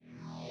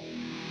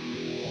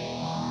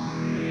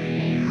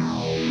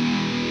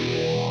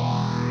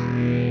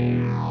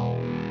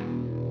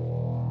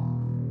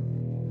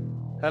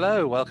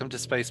Hello, welcome to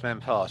Spacemen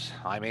Pod.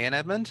 I'm Ian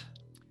Edmund.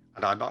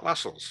 And I'm Mark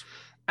Lascelles.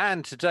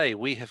 And today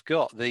we have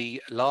got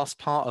the last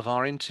part of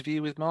our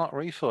interview with Mark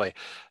Rifoy,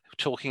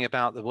 talking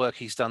about the work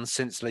he's done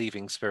since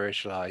leaving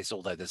Spiritualized,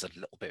 although there's a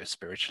little bit of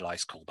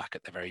Spiritualized callback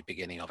at the very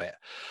beginning of it.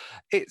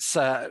 It's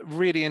a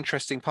really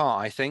interesting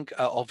part, I think,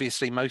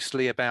 obviously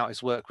mostly about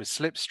his work with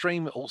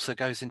Slipstream. It also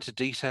goes into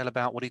detail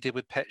about what he did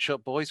with Pet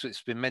Shop Boys, which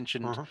has been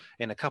mentioned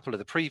in a couple of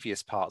the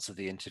previous parts of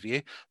the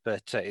interview,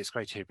 but it's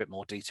great to hear a bit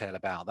more detail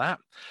about that.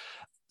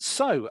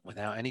 So,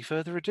 without any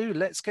further ado,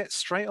 let's get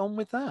straight on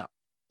with that.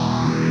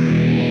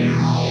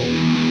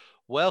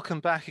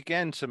 Welcome back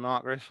again to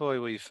Mark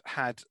Rifoy. We've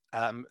had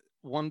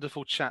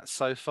wonderful chats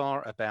so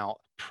far about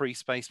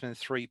pre-Spaceman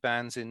 3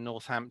 bands in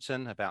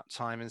Northampton, about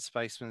time in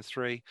Spaceman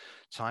 3,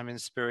 time in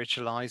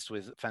Spiritualized,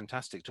 with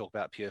fantastic talk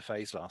about Pure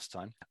Phase last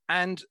time.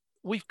 And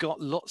we've got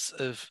lots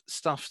of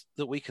stuff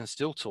that we can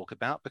still talk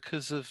about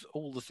because of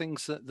all the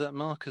things that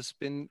Mark has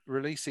been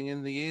releasing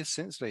in the years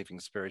since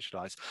leaving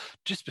Spiritualized.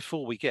 Just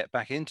before we get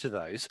back into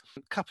those,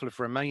 a couple of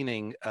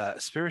remaining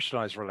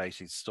Spiritualized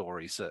related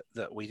stories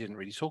that we didn't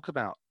really talk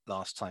about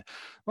last time.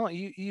 Mark,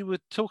 you were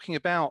talking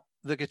about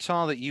the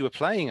guitar that you were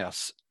playing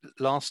us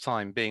last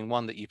time being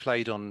one that you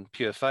played on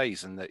Pure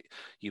Phase, and that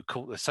you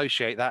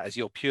associate that as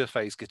your Pure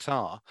Phase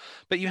guitar,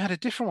 but you had a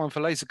different one for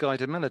Laser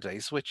Guided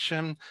Melodies, which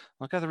I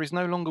gather is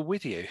no longer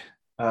with you.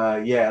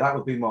 Yeah, that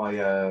would be my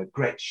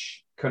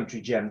Gretsch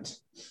Country Gent,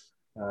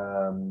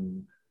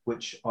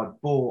 which I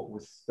bought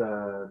with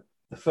the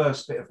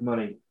first bit of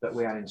money that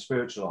we had in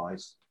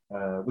Spiritualized,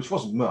 which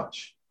wasn't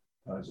much.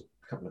 It was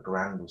a couple of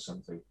grand or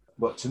something.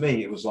 But to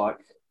me, it was like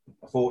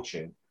a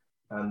fortune.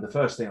 And the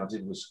first thing I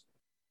did was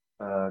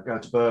go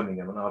to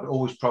Birmingham, and I'd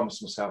always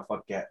promised myself I'd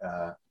get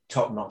a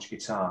top-notch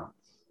guitar.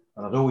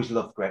 And I'd always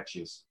loved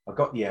Gretsch's. I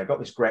got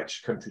this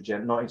Gretsch Country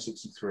Gent,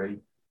 1963,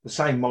 the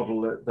same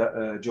model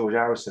that George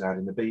Harrison had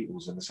in the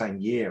Beatles, in the same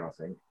year, I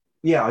think.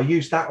 Yeah, I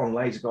used that on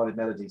Laser Guided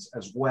Melodies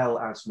as well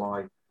as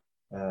my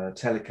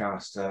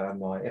Telecaster and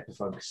my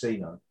Epiphone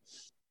Casino.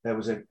 There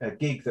was a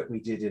gig that we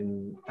did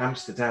in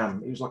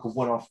Amsterdam. It was like a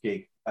one-off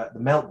gig at the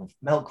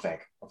Melkweg,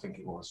 I think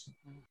it was.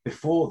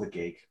 Before the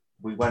gig,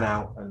 we went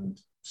out and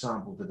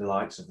sampled the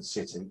delights of the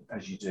city,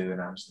 as you do in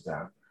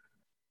Amsterdam.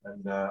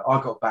 And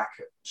I got back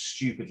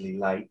stupidly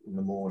late in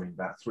the morning,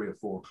 about 3 or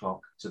 4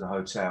 o'clock, to the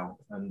hotel.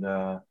 And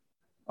I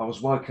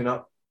was woken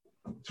up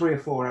 3 or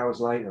 4 hours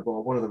later by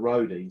one of the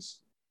roadies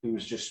who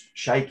was just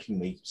shaking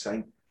me,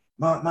 saying,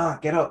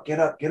 Mark, get up, get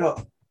up, get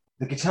up.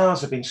 The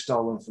guitars have been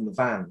stolen from the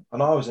van.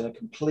 And I was in a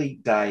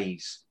complete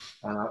daze.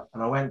 And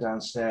I went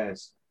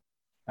downstairs.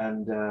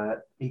 And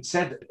he'd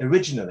said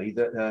originally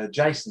that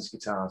Jason's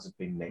guitars had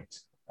been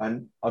nicked.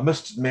 And I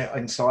must admit,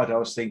 inside I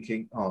was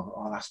thinking,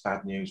 oh, that's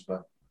bad news,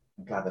 but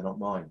I'm glad they're not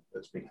mine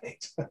that's been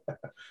nicked.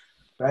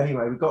 But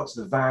anyway, we got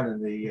to the van,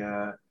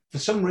 and for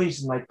some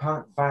reason they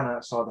parked the van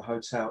outside the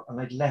hotel, and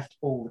they'd left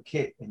all the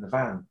kit in the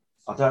van.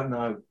 I don't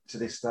know to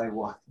this day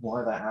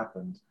why that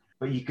happened,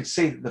 but you could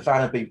see that the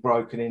van had been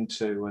broken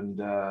into,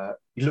 and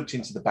he looked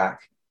into the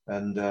back,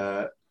 and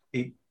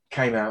he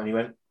came out and he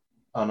went,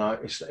 oh no,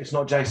 it's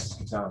not Jason's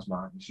guitars,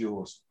 Mark, it's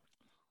yours.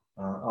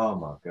 Oh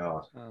my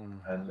God.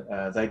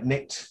 And they'd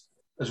nicked,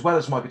 as well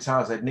as my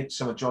guitars, they'd nicked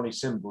some of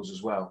Johnny's cymbals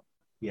as well.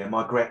 Yeah,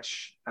 my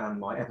Gretsch and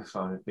my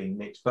Epiphone had been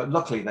nicked, but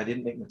luckily they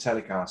didn't nick the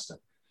Telecaster.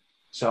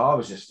 So I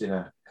was just in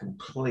a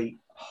complete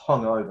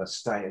hungover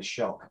state of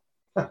shock.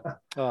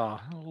 Oh,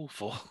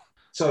 awful.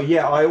 So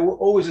yeah, I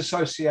always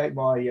associate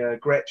my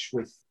Gretsch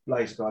with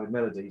Laser Guided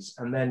Melodies.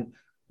 And then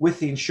with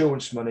the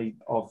insurance money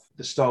of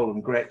the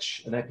stolen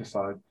Gretsch and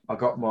Epiphone, I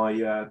got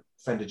my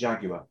Fender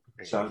Jaguar.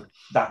 So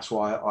that's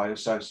why I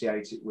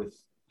associate it with,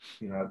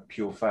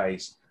 Pure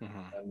Phase.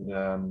 And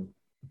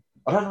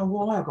I don't know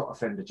why I got a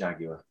Fender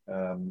Jaguar.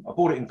 I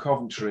bought it in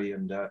Coventry,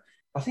 and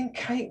I think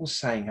Kate was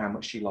saying how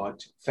much she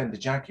liked Fender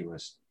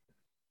Jaguars.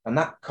 And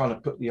that kind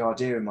of put the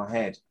idea in my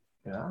head.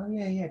 Oh,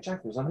 yeah,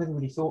 Jaguars. I never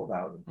really thought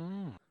about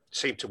them.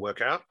 Seemed to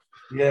work out.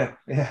 Yeah.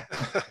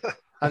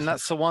 And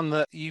that's the one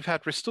that you've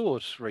had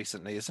restored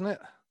recently, isn't it?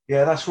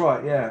 Yeah, that's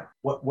right, yeah.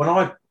 When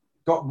I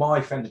got my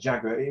Fender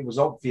Jaguar, it was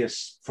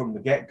obvious from the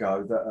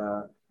get-go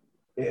that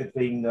it had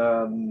been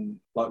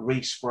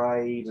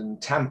resprayed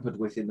and tampered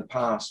with in the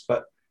past,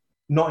 but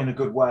not in a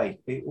good way.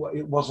 It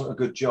wasn't a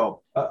good job.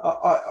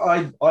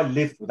 I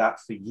lived with that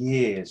for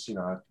years,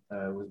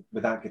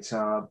 with that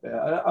guitar.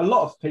 A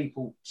lot of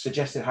people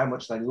suggested how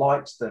much they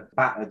liked the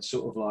battered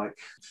sort of like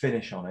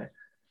finish on it,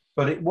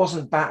 but it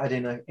wasn't battered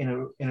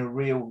in a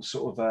real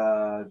sort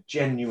of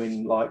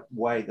genuine like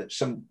way that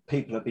some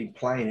people have been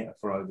playing it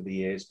for over the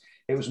years.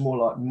 It was more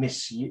like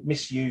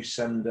misuse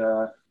and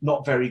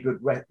not very good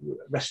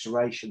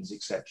restorations,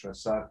 etc.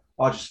 So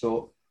I just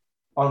thought,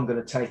 I'm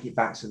going to take it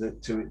back to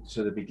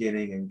the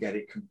beginning and get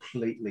it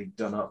completely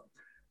done up.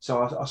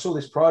 So I saw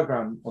this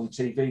program on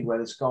TV where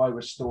this guy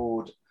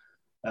restored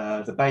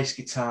the bass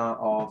guitar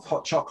of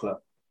Hot Chocolate,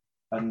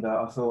 and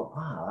I thought,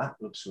 that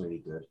looks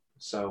really good.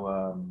 So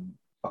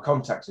I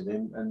contacted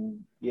him, and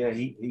yeah,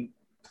 he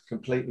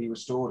completely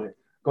restored it,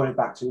 got it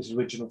back to its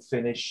original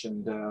finish,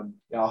 and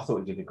I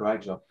thought he did a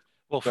great job.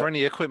 Well, for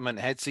any equipment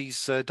heads,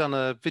 he's done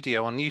a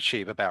video on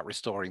YouTube about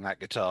restoring that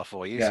guitar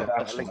for you. Yeah, So I'll put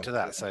that's a link to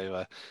right, that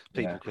so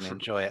people yeah. can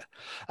enjoy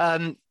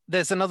it.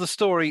 There's another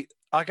story,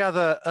 I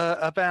gather,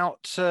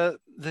 about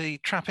the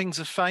trappings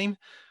of fame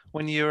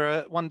when you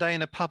were one day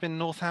in a pub in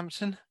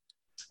Northampton.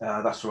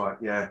 That's right,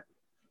 yeah.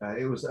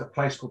 It was a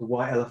place called the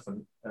White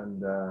Elephant,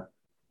 and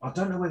I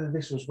don't know whether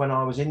this was when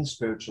I was in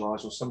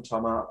Spiritualized or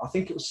sometime after. I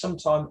think it was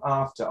sometime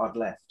after I'd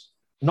left,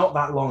 not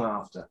that long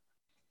after.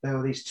 There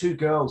were these two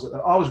girls.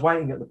 I was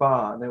waiting at the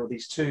bar, and there were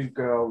these two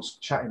girls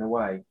chatting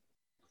away,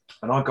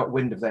 and I got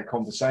wind of their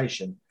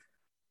conversation,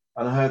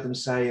 and I heard them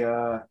say,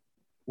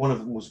 one of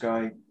them was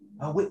going,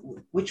 "Oh,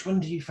 which one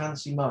do you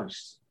fancy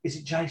most? Is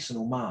it Jason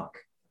or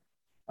Mark?"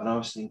 And I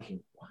was thinking,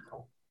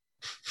 wow,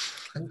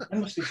 they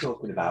must be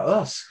talking about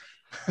us.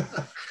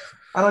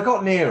 And I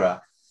got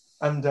nearer,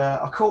 and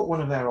I caught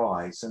one of their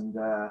eyes,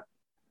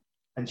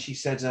 and she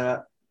said,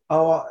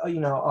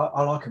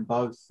 I like them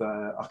both.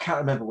 I can't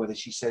remember whether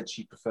she said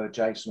she preferred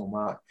Jason or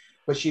Mark,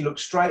 but she looked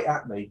straight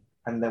at me,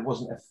 and there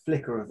wasn't a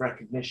flicker of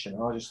recognition.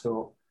 And I just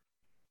thought,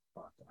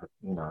 what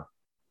they're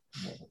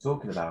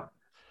talking about.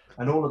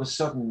 And all of a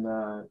sudden,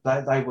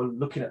 they were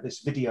looking at this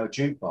video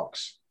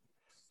jukebox,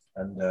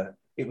 and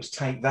it was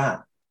Take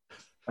That.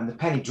 And the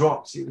penny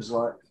dropped. It was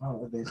like,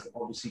 oh, there's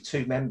obviously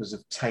two members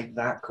of Take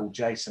That called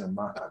Jason and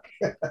Mark.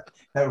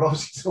 They were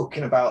obviously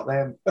talking about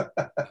them.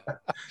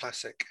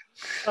 Classic.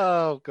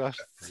 Oh gosh,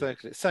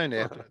 so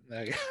near.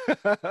 There you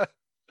go.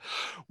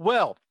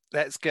 Well,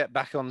 let's get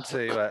back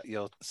onto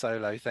your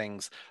solo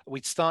things.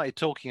 We started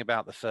talking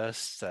about the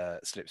first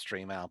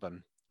Slipstream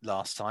album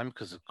last time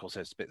because, of course,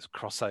 there's bits of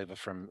crossover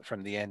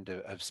from the end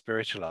of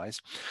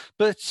Spiritualized.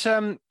 But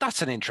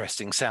that's an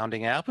interesting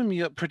sounding album.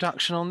 You got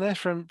production on there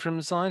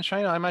from Zion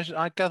Train.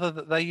 I gather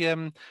that they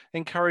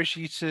encouraged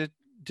you to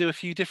do a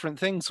few different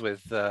things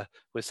with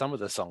some of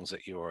the songs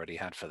that you already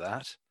had for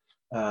that.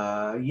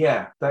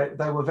 Yeah,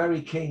 they were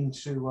very keen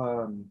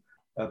to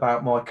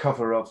about my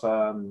cover of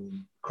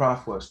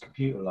Kraftwerk's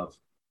Computer Love.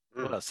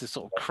 Well, that's this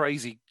sort of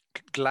crazy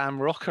glam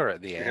rocker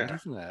at the end,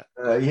 isn't it?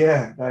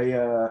 Yeah,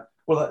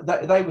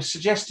 they were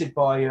suggested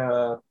by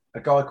a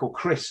guy called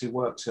Chris who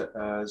worked at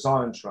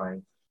Zion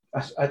Train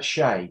at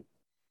Shea,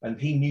 and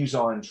he knew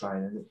Zion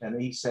Train,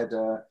 and he said,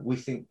 we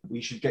think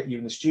we should get you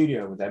in the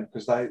studio with them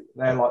because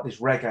they're like this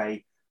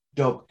reggae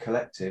dub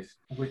collective,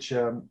 which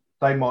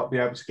they might be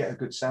able to get a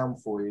good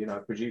sound for you,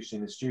 producing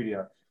in the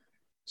studio.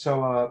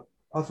 So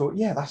I thought,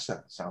 yeah, that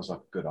sounds like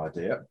a good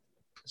idea.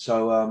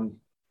 So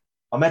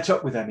I met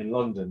up with them in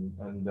London,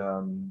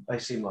 and they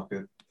seemed like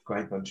a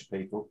great bunch of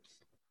people.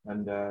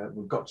 And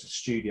we got to the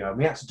studio, and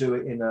we had to do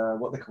it in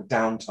what they call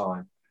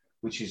downtime,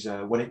 which is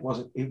when it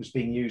was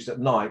being used at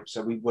night.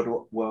 So we would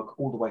work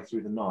all the way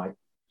through the night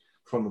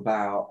from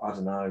about,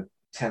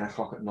 10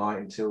 o'clock at night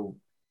until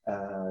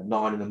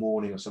 9 in the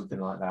morning or something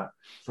like that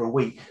for a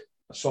week,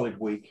 a solid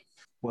week.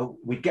 Well,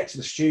 we'd get to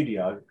the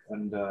studio,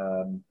 and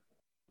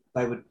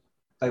they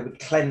would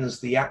cleanse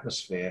the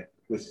atmosphere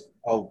with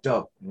old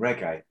dub and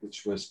reggae,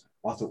 which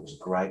I thought was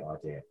a great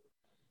idea.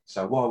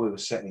 So while we were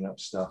setting up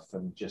stuff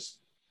and just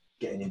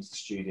getting into the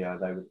studio,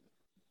 they would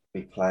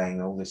be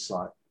playing all this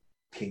like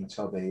King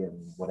Tubby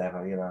and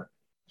whatever,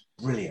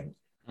 brilliant.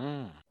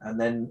 And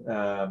then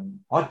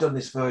I'd done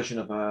this version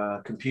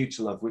of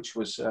Computer Love, which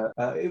was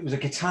it was a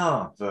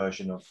guitar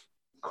version of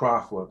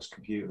Kraftwerk's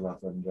Computer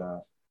Love, and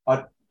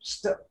I'd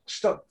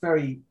stuck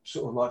very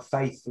sort of like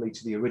faithfully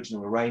to the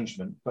original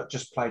arrangement, but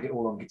just played it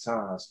all on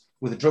guitars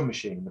with a drum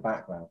machine in the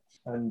background.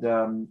 And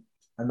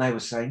they were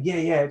saying,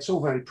 yeah, it's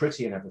all very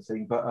pretty and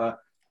everything, but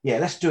yeah,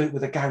 let's do it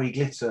with a Gary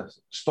Glitter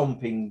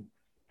stomping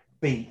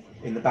beat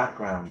in the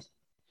background.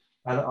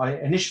 And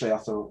initially I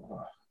thought,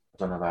 I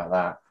don't know about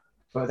that.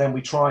 But then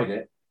we tried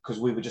it because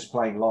we were just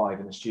playing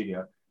live in the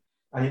studio,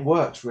 and it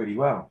worked really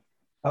well.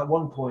 At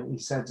one point he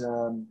said,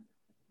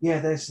 yeah,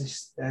 there's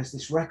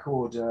this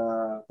record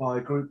by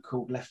a group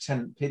called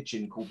Lieutenant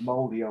Pigeon called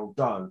Mouldy Old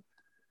Dough.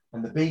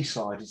 And the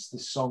B-side is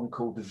this song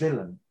called The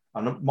Villain.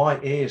 And my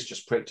ears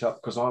just pricked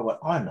up because I went,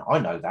 I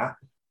know that.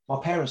 My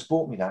parents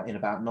bought me that in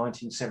about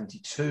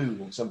 1972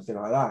 or something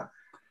like that.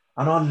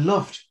 And I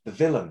loved The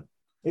Villain.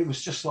 It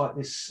was just like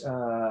this,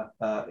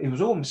 it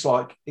was almost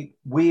like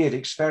weird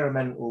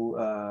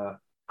experimental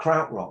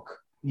krautrock.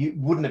 You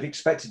wouldn't have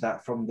expected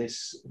that from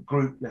this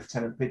group,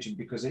 Lieutenant Pigeon,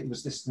 because it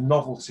was this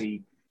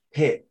novelty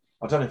hit.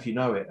 I don't know if you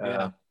know it.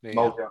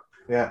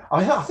 Yeah.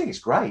 I think it's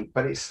great,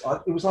 but it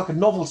was like a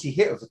novelty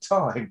hit of the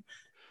time.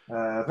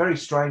 Very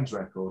strange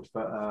record,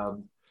 but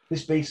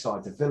this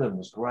B-side, The Villain,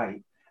 was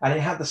great. And it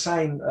had the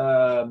same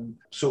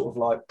sort of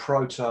like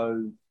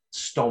proto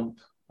stomp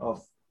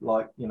of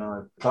like,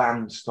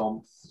 glam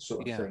stomp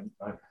sort of thing,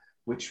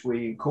 which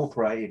we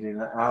incorporated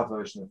in our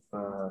version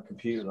of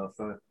Computer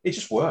Love. It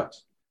just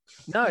worked.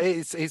 No,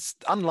 it's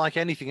unlike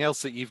anything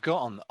else that you've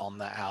got on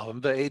that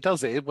album, but it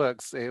does it. It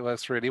works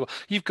really well.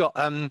 You've got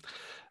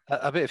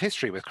a bit of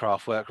history with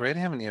Kraftwerk, really,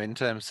 haven't you, in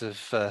terms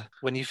of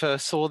when you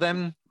first saw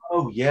them?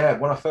 Oh, yeah.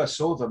 When I first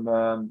saw them,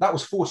 that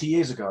was 40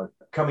 years ago,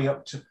 coming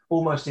up to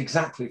almost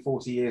exactly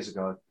 40 years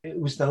ago. It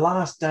was the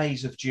last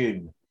days of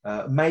June.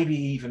 maybe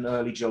even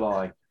early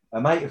July. A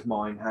mate of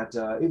mine had,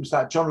 it was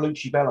that John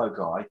Bello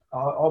guy.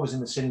 I was in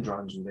the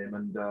Syndromes with him,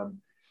 and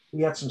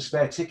he had some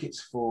spare tickets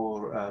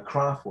for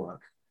Kraftwerk.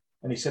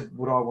 And he said,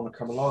 would I want to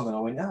come along? And I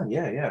went, oh,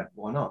 yeah,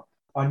 why not?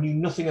 I knew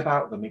nothing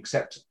about them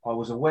except I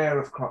was aware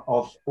of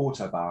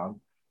Autobahn,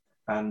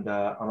 and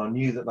I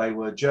knew that they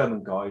were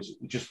German guys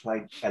who just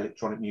played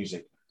electronic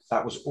music.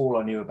 That was all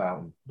I knew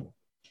about them.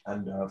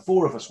 And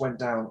 4 of us went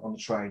down on the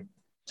train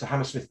to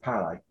Hammersmith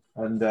Palais.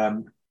 And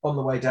on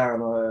the way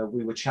down,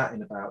 we were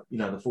chatting about,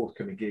 the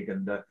forthcoming gig.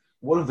 And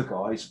one of the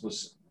guys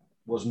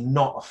was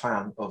not a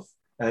fan of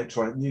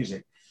electronic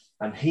music.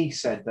 And he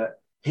said that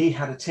he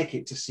had a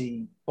ticket to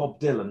see Bob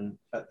Dylan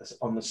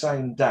on the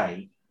same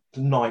day,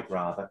 tonight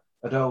rather,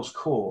 at Earl's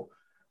Court.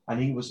 And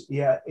he was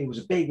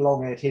a big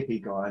long-haired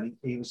hippie guy. And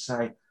he was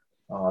saying,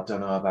 oh, I don't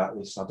know about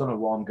this. I don't know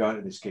why I'm going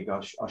to this gig.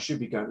 I should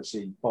be going to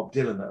see Bob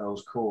Dylan at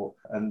Earl's Court.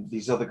 And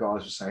these other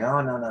guys were saying,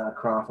 oh, no,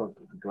 Kraftwerk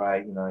would be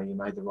great. You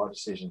made the right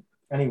decision.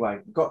 Anyway,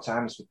 we got to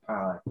Hammersmith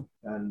Palais.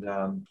 And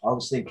I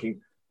was thinking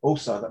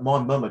also that my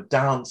mum had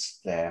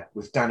danced there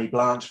with Danny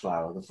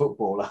Blanchflower, the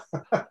footballer,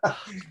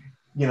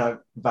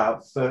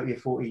 about 30 or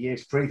 40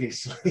 years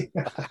previously.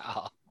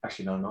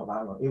 Actually, no, not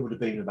that long. It would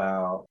have been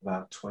about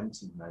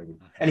 20 maybe.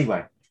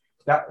 Anyway,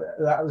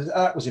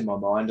 that was in my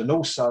mind. And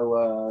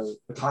also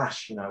The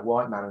Clash,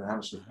 White Man and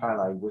Hammersmith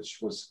Palais, which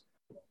was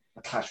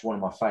The Clash, one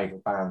of my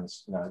favourite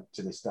bands,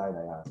 to this day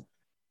they are.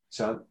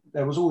 So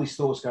there was all these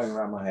thoughts going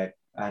around my head,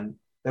 and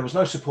there was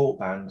no support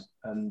band,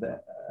 and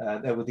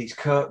there were these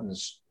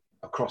curtains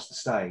across the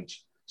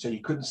stage, so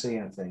you couldn't see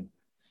anything.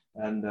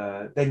 And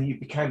then you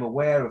became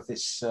aware of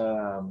this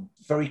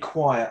very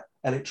quiet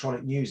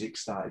electronic music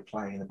started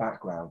playing in the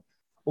background,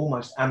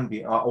 almost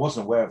ambient. I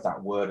wasn't aware of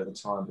that word at the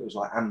time, but it was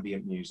like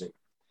ambient music.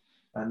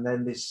 And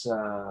then this,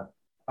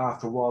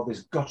 after a while,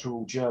 this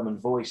guttural German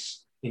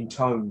voice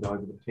intoned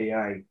over the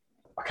PA.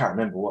 I can't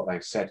remember what they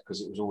said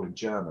because it was all in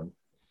German,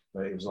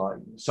 but it was like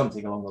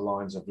something along the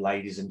lines of,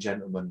 ladies and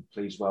gentlemen,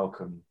 please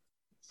welcome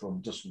from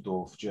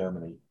Dusseldorf,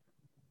 Germany,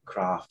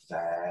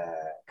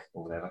 Kraftwerk,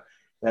 or whatever.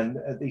 Then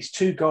these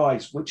 2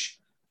 guys, which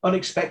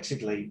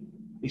unexpectedly,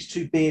 these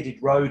 2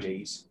 bearded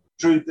roadies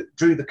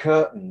drew the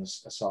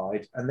curtains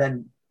aside, and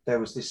then there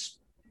was this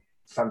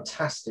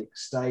fantastic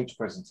stage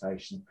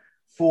presentation,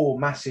 4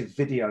 massive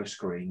video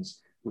screens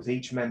with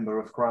each member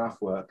of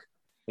Kraftwerk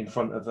in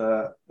front of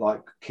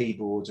like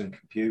keyboards and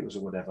computers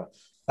or whatever.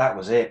 That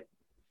was it.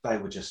 They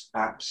were just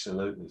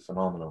absolutely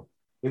phenomenal.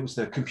 It was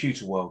the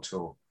Computer World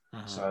Tour.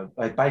 So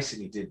they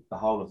basically did the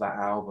whole of that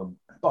album.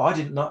 But I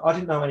didn't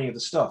know any of the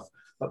stuff.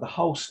 But the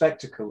whole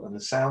spectacle and the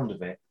sound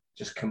of it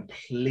just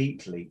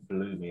completely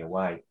blew me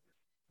away.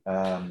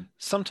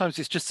 Sometimes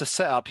it's just a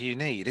setup you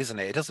need, isn't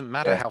it? It doesn't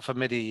matter how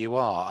familiar you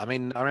are. I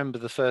mean, I remember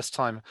the first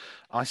time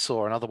I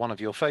saw another one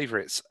of your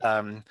favourites,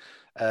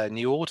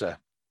 New Order,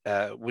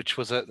 which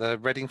was at the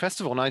Reading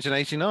Festival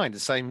 1989, the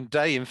same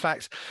day, in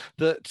fact,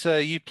 that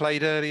you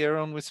played earlier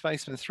on with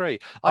Spacemen 3.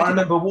 I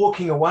remember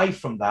walking away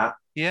from that.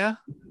 Yeah?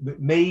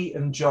 Me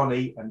and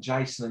Johnny and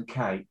Jason and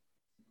Kate,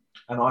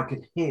 and I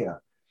could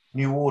hear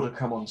New Order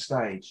come on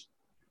stage,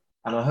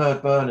 and I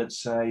heard Bernard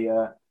say,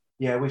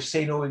 "Yeah, we've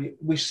seen all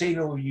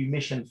you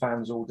Mission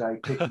fans all day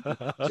picking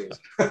boxes."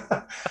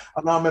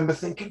 And I remember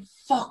thinking,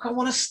 "Fuck, I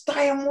want to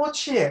stay and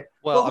watch it."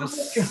 Well,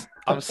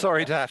 I'm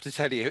sorry to have to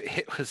tell you,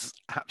 it was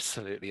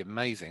absolutely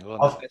amazing.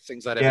 One of the best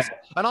things I'd ever seen.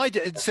 And I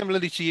did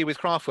similarly to you with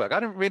Kraftwerk. I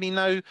didn't really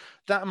know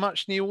that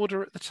much New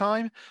Order at the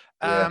time.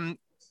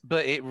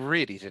 But it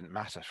really didn't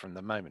matter from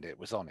the moment it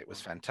was on. It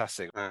was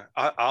fantastic.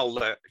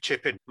 I'll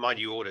chip in my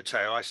New Order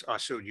tale. I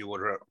saw New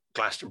Order at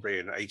Glastonbury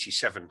in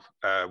 '87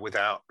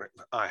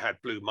 I had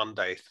Blue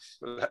Monday,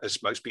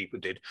 as most people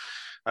did,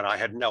 and I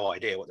had no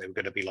idea what they were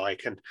going to be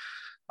like. And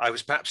I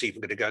was perhaps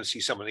even going to go and see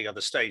some of the other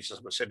stages.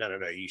 Someone said, no,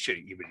 you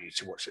really need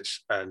to watch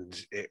this.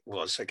 And it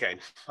was, again,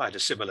 I had a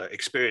similar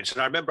experience.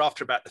 And I remember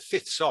after about the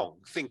 5th song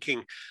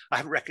thinking, I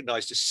haven't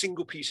recognized a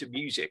single piece of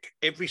music.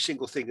 Every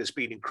single thing has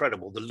been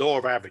incredible. The law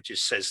of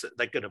averages says that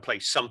they're going to play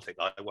something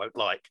I won't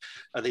like.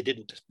 And they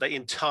didn't. The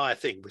entire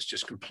thing was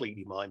just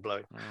completely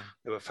mind-blowing.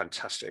 They were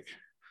fantastic.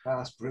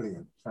 That's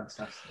brilliant.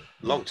 Fantastic.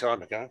 Long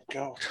time ago.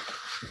 God.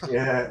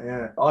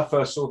 Yeah. I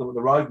first saw them at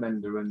the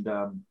Roadmender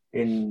and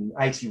in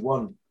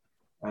 '81.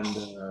 And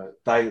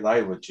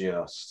they were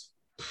just,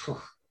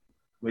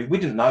 we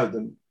didn't know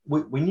them.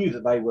 We knew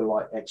that they were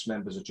like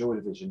ex-members of Joy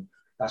Division.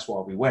 That's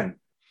why we went.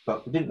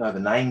 But we didn't know the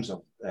names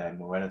of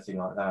them or anything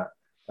like that.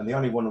 And the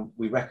only one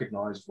we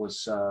recognised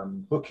was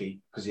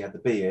Bookie, because he had the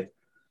beard.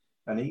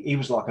 And he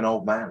was like an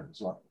old man. It was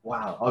like,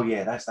 wow, oh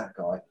yeah, that's that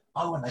guy.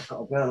 Oh, and they've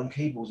got a girl on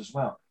keyboards as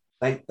well.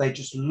 They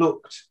just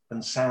looked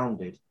and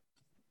sounded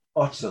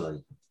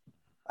utterly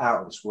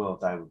out of this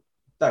world.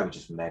 They were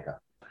just mega.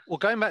 Well,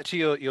 going back to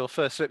your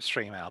first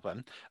Slipstream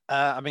album,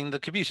 I mean, the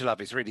Computer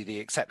Love is really the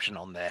exception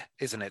on there,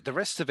 isn't it? The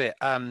rest of it,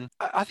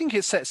 I think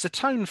it sets the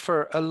tone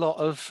for a lot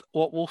of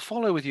what will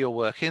follow with your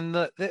work, in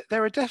that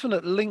there are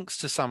definite links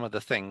to some of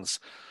the things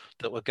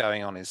that were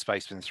going on in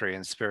Spacemen 3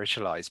 and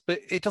Spiritualized, but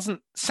it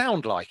doesn't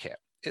sound like it.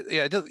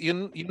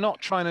 you're not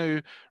trying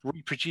to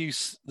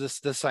reproduce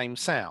the same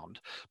sound,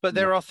 but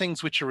there are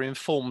things which are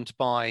informed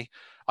by,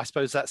 I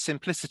suppose, that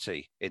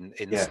simplicity in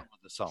some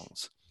of the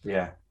songs.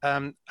 Yeah.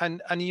 And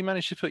you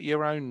managed to put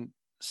your own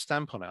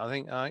stamp on it. I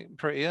think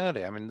pretty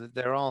early. I mean,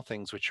 there are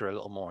things which are a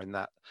little more in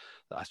that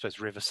I suppose,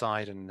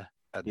 Riverside and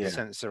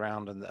Sense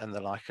Around and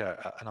the like.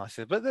 And I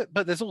said,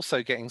 but there's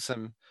also getting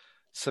some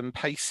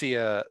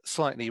pacier,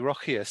 slightly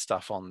rockier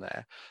stuff on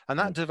there, and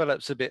that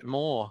develops a bit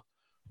more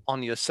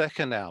on your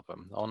second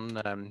album,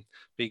 on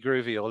Be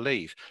Groovy or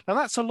Leave. Now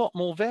that's a lot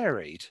more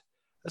varied.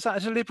 Is that a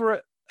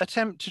deliberate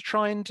attempt to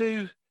try and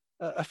do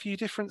a few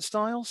different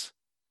styles?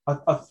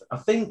 I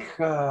think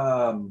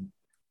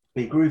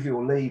Be Groovy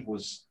or Leave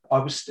was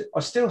I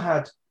still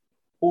had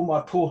all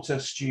my Porter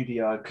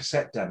Studio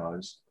cassette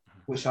demos,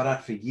 which I'd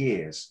had for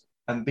years,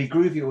 and Be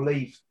Groovy or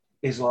Leave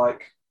is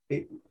like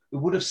it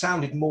would have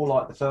sounded more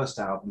like the first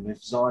album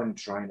if Zion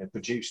Train had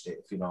produced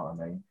it, if you know what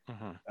I mean.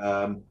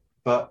 Mm-hmm.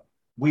 But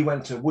we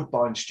went to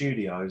Woodbine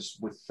Studios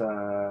with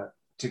to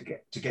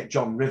get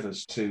John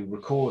Rivers to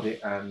record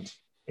it and,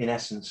 in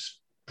essence,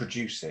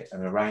 produce it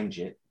and arrange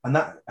it, and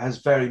that has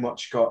very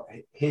much got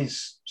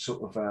his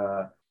sort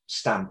of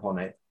stamp on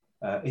it.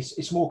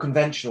 It's more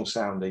conventional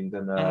sounding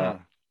than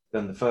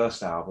the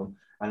first album,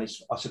 and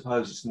I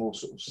suppose it's more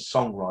sort of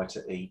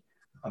songwriter-y.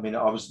 I mean,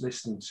 I was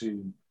listening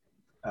to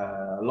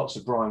lots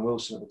of Brian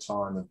Wilson at the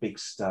time, and Big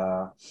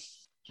Star,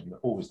 and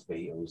always the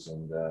Beatles,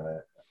 and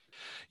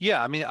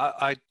yeah, I mean,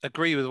 I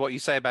agree with what you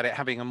say about it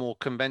having a more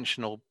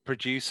conventional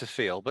producer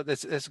feel, but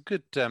there's a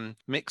good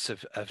mix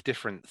of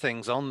different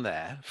things on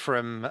there.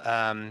 From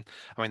I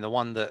mean, the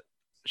one that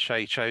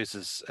Shay chose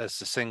as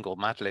the single,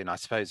 Madeline, I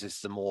suppose,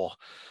 is the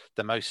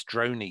most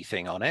droney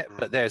thing on it.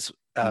 But there's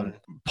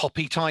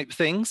poppy type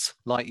things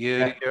like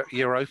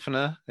your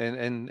opener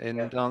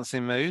in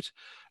Dancing Mood,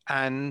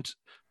 and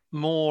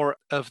more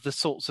of the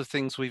sorts of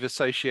things we've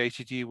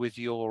associated you with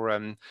your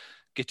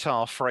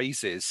guitar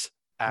phrases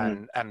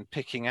and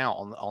picking out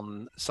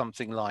on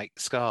something like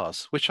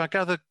Scars, which I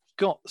gather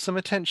got some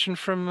attention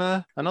from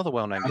another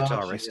well-known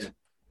guitarist.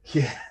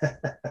 Yeah.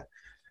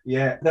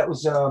 Yeah, that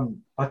was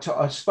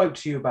I spoke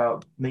to you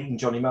about meeting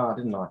Johnny Marr,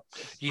 didn't I?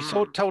 You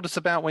told us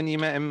about when you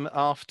met him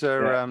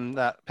after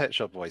that Pet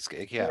Shop Boys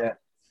gig. Yeah.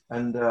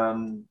 And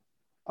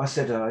I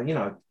said,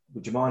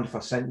 would you mind if I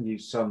sent you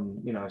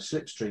some,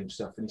 Slipstream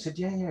stuff? And he said,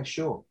 yeah,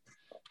 sure.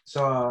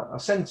 So I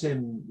sent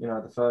him,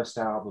 the first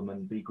album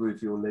and Be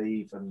Groovy or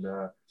Leave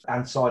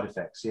and Side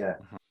Effects,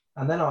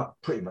 And then I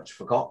pretty much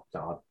forgot that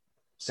I'd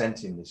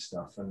sent him this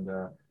stuff. And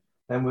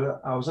then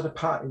I was at a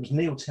party. It was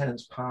Neil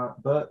Tennant's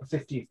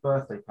 50th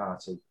birthday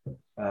party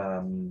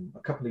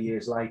a couple of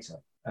years later,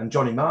 and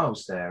Johnny Marr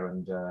was there,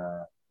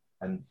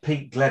 and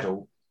Pete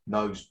Gledall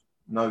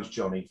knows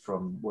Johnny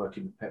from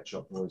working with Pet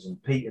Shop Boys,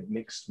 and Pete had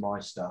mixed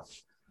my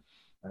stuff.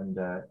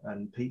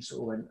 And Pete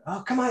sort of went,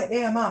 "Oh, come out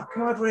here, Mark.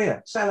 Come over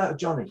here. Say hello to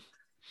Johnny."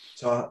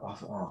 So I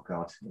thought, "Oh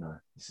God,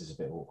 this is a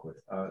bit awkward."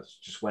 I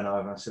just went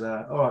over and I said,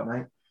 "All right,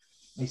 mate."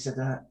 He said,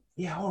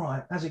 "Yeah, all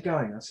right. How's it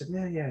going?" I said,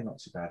 "Yeah, not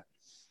too bad."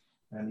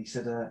 And he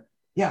said,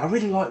 "Yeah, I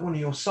really like one of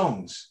your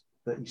songs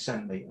that you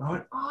sent me." And I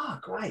went,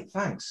 great,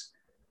 thanks."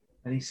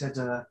 And he said,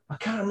 "I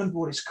can't remember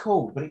what it's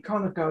called, but it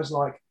kind of goes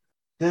like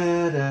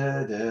da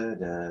da da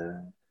da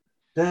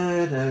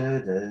da da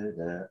da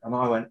da." And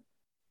I went,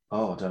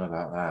 "Oh, I don't know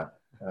about that.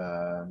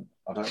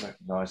 I don't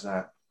recognise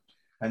that."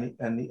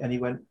 And he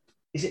went,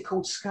 "Is it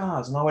called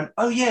Scars?" And I went,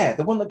 "Oh yeah,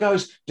 the one that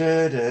goes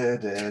da da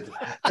da da."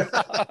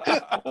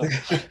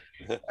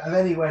 And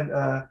then he went,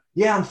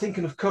 "Yeah, I'm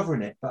thinking of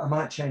covering it, but I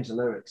might change the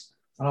lyrics."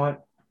 And I went,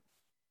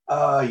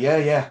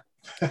 yeah,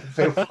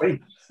 feel free.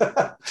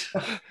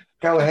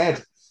 Go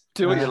ahead.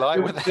 Do what you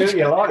like with it. Do what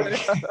you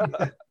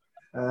like.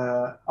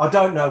 I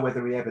don't know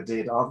whether he ever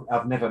did.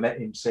 I've never met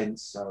him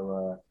since,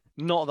 so...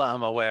 Not that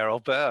I'm aware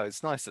of, but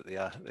it's nice that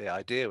the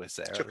idea was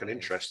there. Took an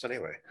interest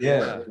anyway.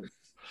 Yeah.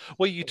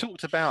 Well, you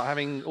talked about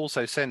having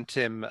also sent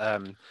him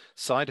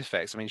Side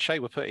Effects. I mean, Shay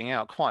were putting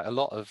out quite a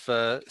lot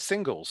of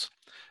singles.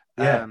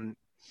 Yeah.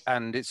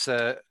 And it's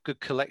a good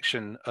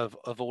collection of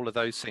all of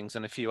those things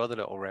and a few other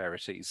little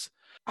rarities.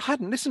 I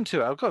hadn't listened to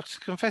it. I've got to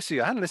confess to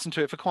you, I hadn't listened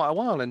to it for quite a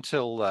while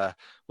until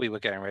we were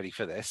getting ready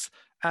for this.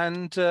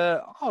 And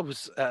I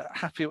was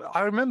happy.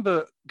 I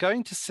remember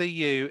going to see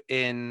you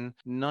in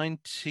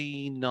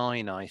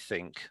 99, I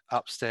think,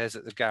 upstairs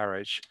at the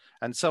garage.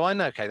 And so I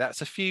know, okay,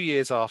 that's a few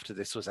years after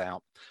this was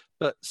out.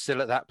 But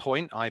still at that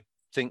point, I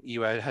think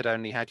you had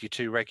only had your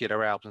 2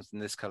 regular albums in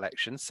this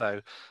collection.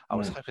 So I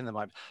was hoping there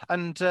might be.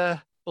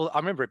 And well, I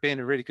remember it being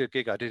a really good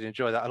gig. I did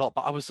enjoy that a lot,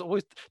 but I was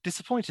always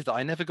disappointed that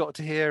I never got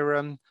to hear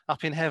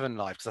Up in Heaven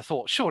live, because I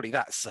thought surely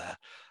that's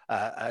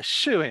a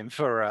shoo-in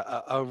for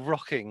a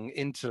rocking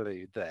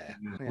interlude there.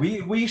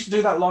 Yeah. We used to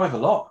do that live a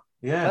lot.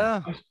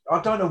 Yeah,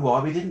 I don't know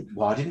why we didn't.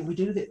 Why didn't we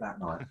do it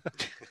that night?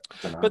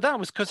 But that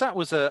was because that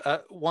was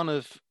one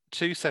of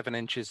 2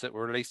 7-inches that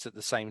were released at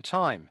the same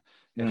time.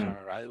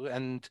 Right.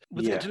 And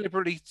was it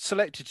deliberately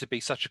selected to be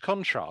such a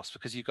contrast,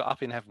 because you've got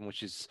Up in Heaven,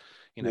 which is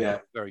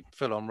very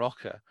full-on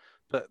rocker.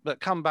 But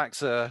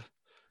Comeback's a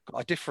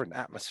got a different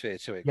atmosphere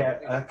to it.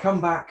 Yeah, Come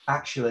Back,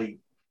 actually,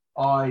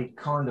 I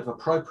kind of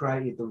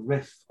appropriated the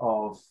riff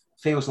of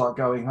Feels Like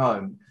Going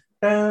Home.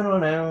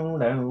 Down, down,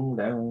 down,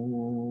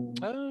 down.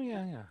 Oh,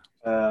 yeah.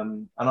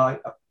 And I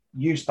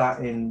used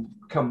that in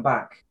Come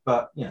Back,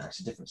 but, you know, it's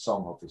a different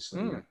song,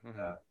 obviously.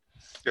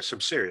 There's some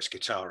serious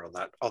guitar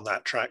on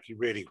that track. You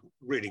really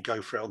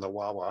go for it on the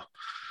wah wah.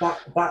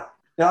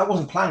 That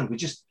wasn't planned. We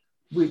just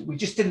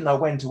didn't know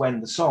when to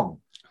end the song,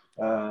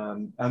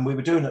 and we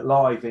were doing it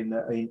live in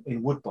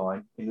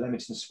Woodbine in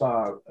Leamington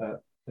Spa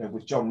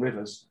with John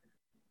Rivers,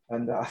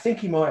 and I think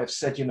he might have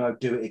said, you know,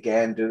 do it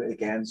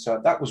again. So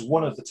that was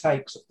one of the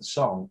takes of the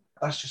song.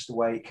 That's just the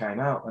way it came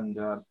out,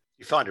 and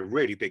you find a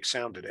really big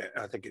sound in it.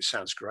 I think it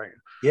sounds great.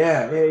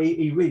 Yeah,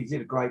 he really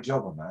did a great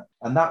job on that.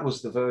 And that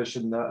was the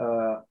version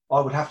that I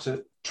would have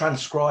to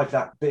transcribe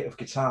that bit of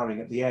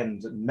guitaring at the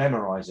end and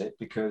memorize it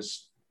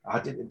because I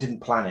didn't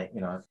plan it,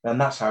 you know.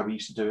 And that's how we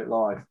used to do it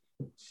live.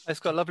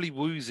 It's got a lovely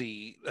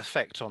woozy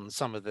effect on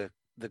some of the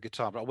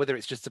guitar, but whether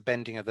it's just the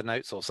bending of the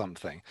notes or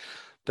something,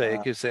 but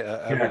it gives it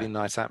a really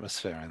nice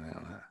atmosphere in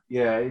there.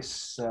 Yeah,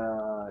 it's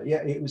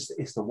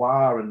the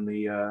wah and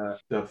the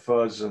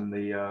fuzz and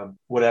the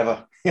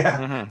whatever.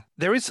 Yeah,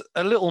 There is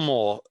a little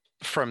more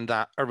from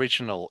that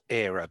original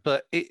era,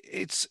 but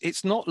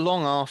it's not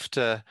long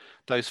after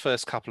those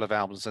first couple of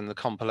albums and the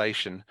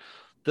compilation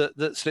that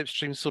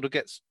Slipstream sort of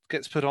gets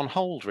put on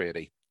hold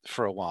really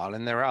for a while,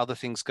 and there are other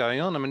things going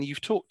on. I mean,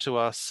 you've talked to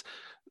us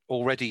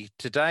already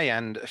today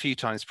and a few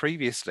times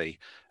previously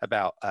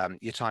about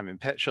your time in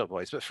Pet Shop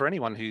Boys, but for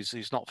anyone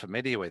who's not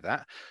familiar with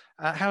that,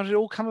 how did it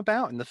all come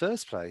about in the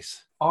first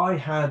place? I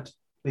had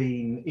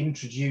been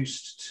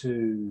introduced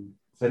to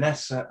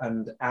Vanessa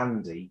and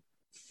Andy,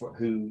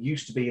 who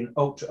used to be in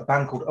a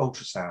band called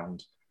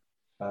Ultrasound.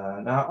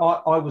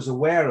 Now, I was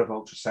aware of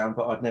Ultrasound,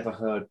 but I'd never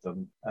heard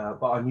them.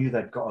 But I knew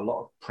they'd got a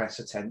lot of press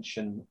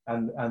attention.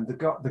 And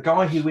the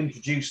guy who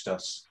introduced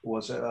us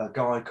was a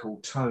guy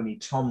called Tony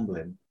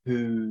Tomlin,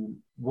 who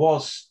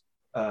was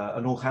a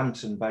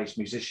Northampton-based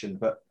musician,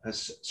 but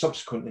has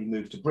subsequently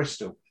moved to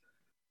Bristol.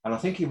 And I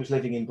think he was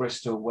living in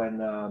Bristol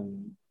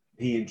when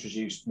he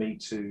introduced me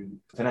to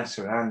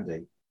Vanessa and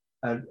Andy.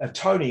 And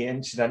Tony,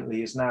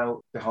 incidentally, is now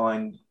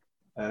behind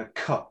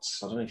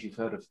Cuts. I don't know if you've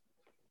heard of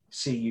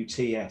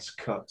Cuts,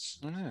 Cuts.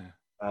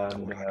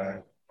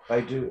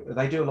 They do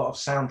a lot of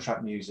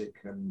soundtrack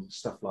music and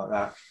stuff like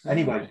that.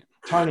 Anyway,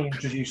 Tony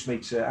introduced me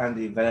to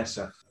Andy and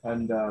Vanessa,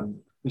 and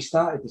we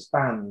started this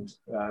band,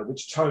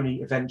 which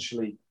Tony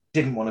eventually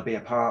didn't want to be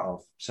a part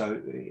of.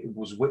 So it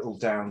was whittled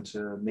down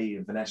to me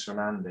and Vanessa and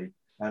Andy,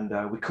 and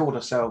we called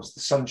ourselves the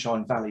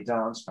Sunshine Valley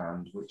Dance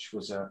Band, which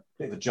was a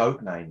bit of a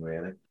joke name,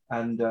 really.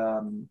 And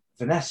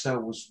Vanessa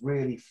was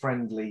really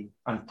friendly,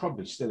 and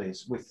probably still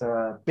is, with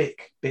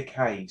Bick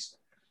Hayes,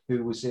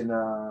 who was in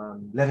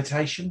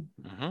Levitation,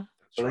 I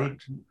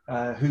believe,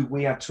 who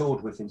we had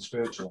toured with in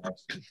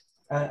Spiritualized.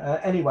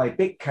 Anyway,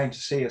 Bick came to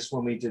see us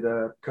when we did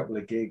a couple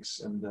of gigs,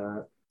 and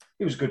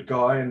he was a good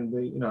guy, and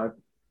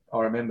I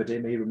remembered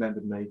him, he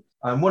remembered me.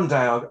 And one day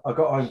I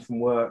got home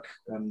from work,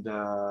 and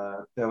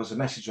there was a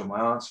message on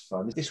my answer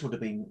phone. This would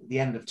have been the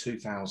end of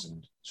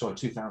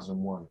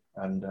 2001.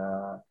 And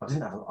I don't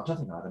think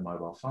I had a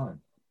mobile phone.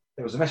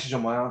 There was a message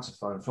on my answer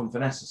phone from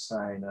Vanessa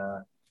saying,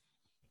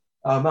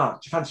 "Oh,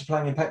 Mark, do you fancy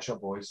playing in Pet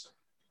Shop Boys?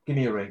 Give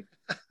me a ring."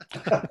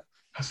 I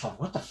was like,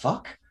 what the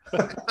fuck?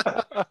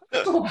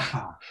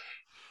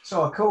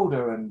 So I called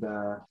her,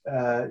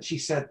 and she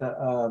said that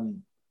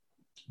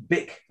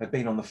Bick had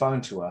been on the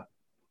phone to her,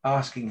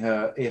 asking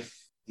her if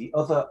the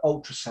other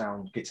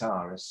Ultrasound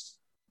guitarist,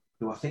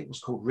 who I think was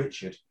called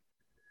Richard,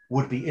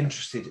 would be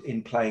interested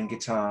in playing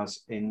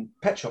guitars in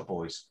Pet Shop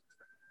Boys.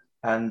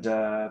 And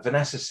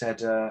Vanessa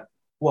said,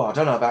 well, I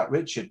don't know about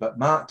Richard, but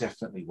Mark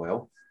definitely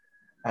will.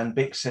 And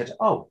Bick said,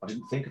 oh, I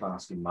didn't think of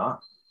asking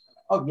Mark.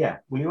 Oh, yeah,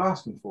 will you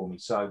ask him for me?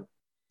 So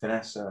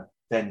Vanessa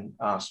then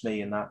asked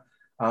me in that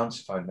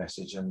answer phone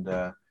message. And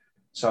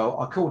so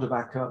I called her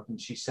back up,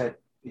 and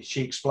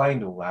she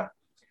explained all that.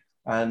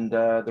 And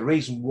the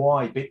reason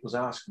why Bick was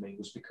asking me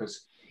was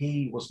because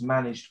he was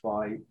managed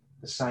by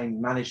the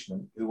same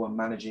management who were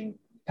managing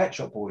Pet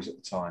Shop Boys at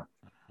the time.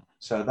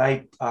 So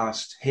they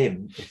asked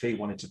him if he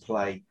wanted to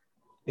play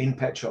in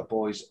Pet Shop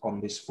Boys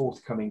on this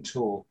forthcoming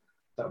tour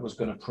that was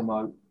going to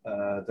promote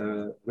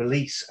the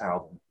Release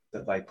album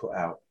that they put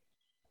out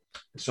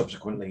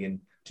subsequently in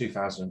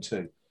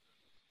 2002.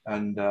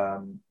 And I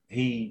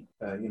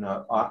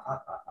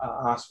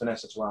asked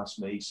Vanessa to ask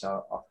me,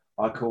 so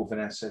I called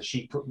Vanessa.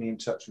 She put me in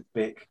touch with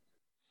Bick,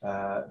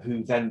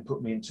 who then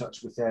put me in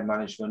touch with their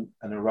management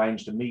and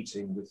arranged a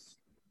meeting with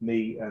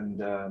me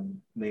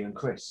and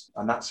Chris,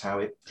 and that's how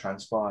it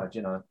transpired.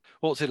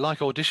 What's it like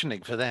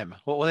auditioning for them?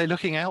 What were they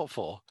looking out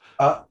for?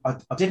 I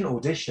didn't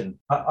audition.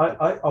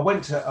 I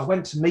went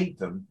to meet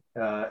them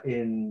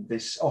in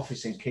this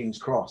office in King's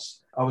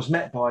Cross. I was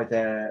met by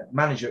their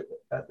manager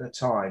at the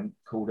time,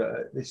 called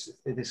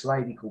this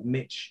lady called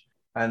Mitch,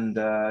 and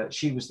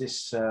she was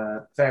this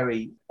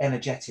very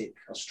energetic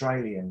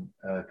Australian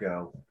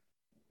girl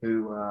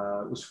who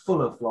was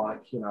full of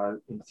like, you know,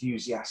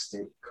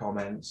 enthusiastic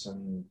comments,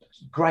 and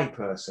great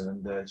person.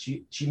 And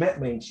she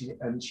met me,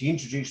 and she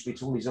introduced me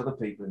to all these other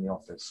people in the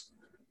office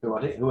who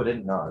I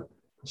didn't know.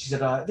 She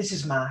said, "This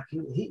is Mark.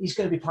 He's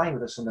going to be playing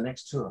with us on the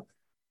next tour."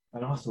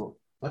 And I thought,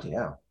 bloody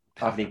hell,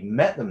 I haven't even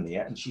met them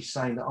yet, and she's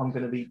saying that I'm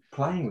going to be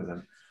playing with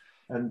them.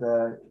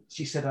 And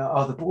she said,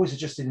 "Oh, the boys are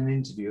just in an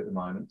interview at the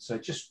moment, so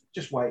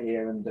just wait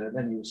here, and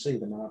then you'll see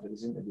them after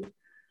this interview."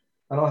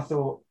 And I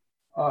thought,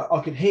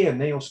 I could hear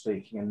Neil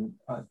speaking,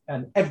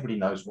 and everybody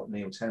knows what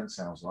Neil Tennant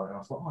sounds like. And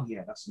I thought, oh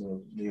yeah, that's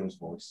Neil's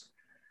voice.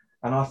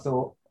 And I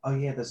thought, oh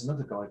yeah, there's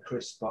another guy,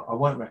 Chris, but I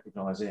won't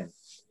recognise him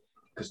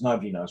because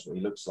nobody knows what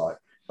he looks like.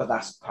 But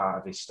that's part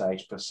of his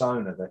stage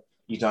persona, that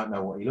you don't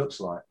know what he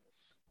looks like.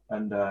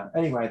 And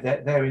anyway,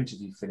 their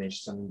interview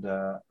finished, and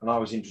I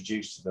was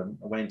introduced to them.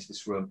 I went into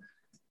this room,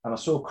 and I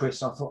saw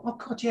Chris. And I thought, oh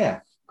God, yeah,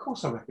 of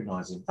course I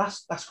recognise him.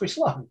 That's Chris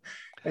Lowe.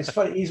 It's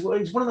funny. He's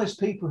one of those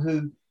people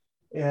who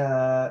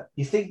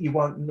you think you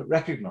won't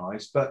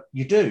recognise, but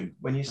you do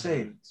when you see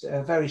him. It's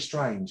a very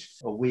strange,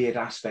 a weird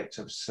aspect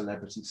of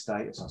celebrity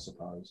status, I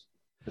suppose.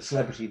 The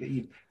celebrity that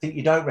you think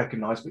you don't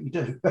recognise, but you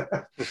do.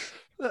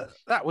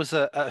 That was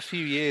a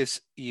few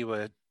years you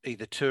were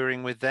either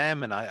touring with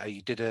them, and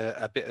you did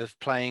a bit of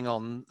playing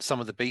on some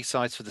of the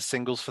B-sides for the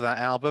singles for that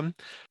album.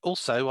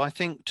 Also, I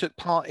think took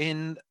part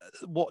in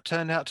what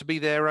turned out to be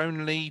their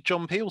only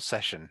John Peel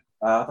session.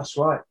 That's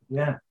right,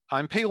 yeah.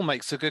 And Peel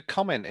makes a good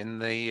comment in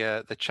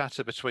the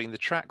chatter between the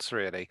tracks,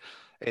 really.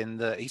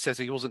 He says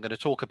he wasn't going to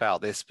talk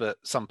about this, but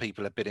some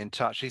people have been in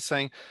touch. He's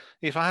saying,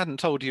 if I hadn't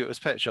told you it was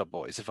Pet Shop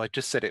Boys, if I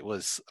just said it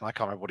was, I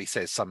can't remember what he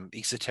says, some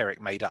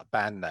esoteric made-up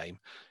band name,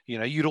 you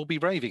know, you'd all be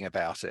raving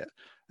about it.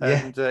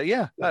 And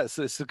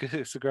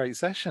it's a great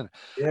session,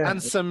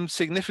 and some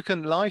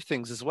significant live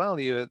things as well.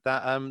 You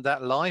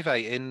that Live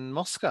 8 in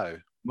Moscow.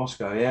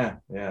 Yeah,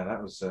 that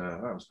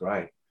was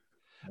great.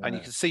 And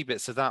you can see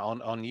bits of that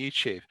on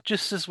YouTube.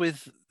 Just as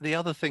with the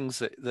other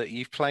things that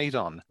you've played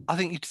on, I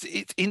think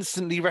it's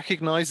instantly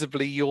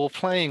recognizably you're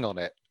playing on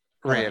it,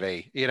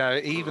 really. You know,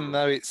 even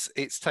though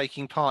it's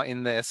taking part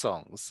in their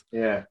songs.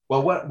 Yeah.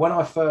 Well, when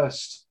I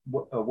first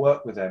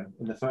worked with them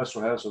in the first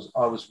rehearsals,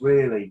 I was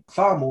really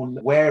far more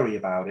wary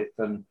about it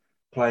than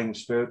playing with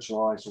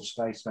Spiritualized or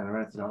Spaceman or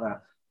anything like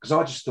that. Because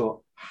I just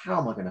thought, how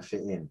am I going to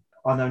fit in?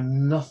 I know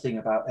nothing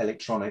about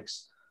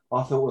electronics.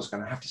 I thought I was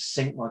going to have to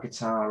sync my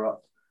guitar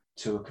up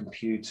to a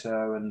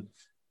computer and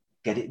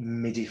get it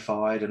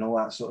midified and all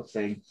that sort of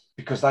thing,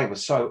 because they were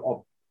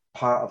so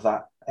part of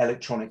that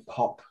electronic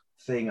pop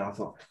thing. I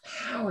thought,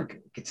 how are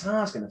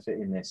guitars going to fit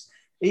in this?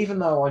 Even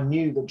though I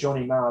knew that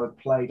Johnny Marr had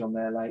played on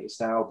their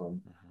latest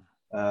album,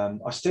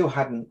 I still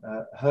hadn't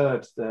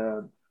heard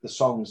the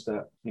songs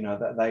that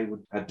that they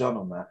had done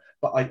on that.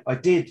 But I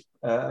did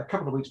a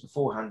couple of weeks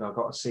beforehand. I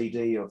got a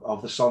CD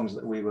of the songs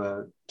that we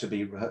were to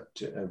be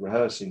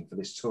rehearsing for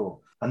this tour,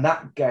 and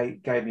that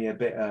gave me a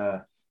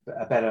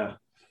better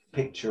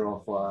picture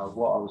of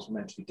what I was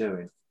meant to be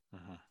doing.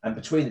 And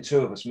between the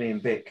two of us, me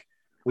and Vic,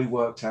 we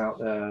worked out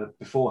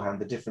beforehand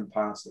the different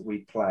parts that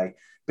we'd play.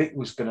 Vic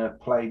was going to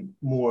play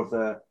more of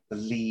the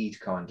lead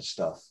kind of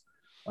stuff,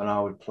 and I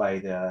would play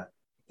the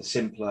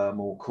simpler,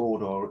 more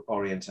chord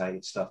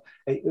orientated stuff.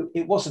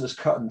 It wasn't as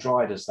cut and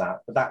dried as that,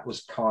 but that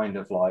was kind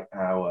of like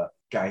our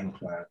game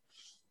plan.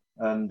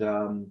 And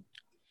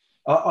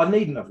I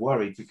needn't have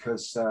worried,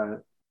 because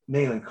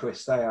Neil and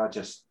Chris, they are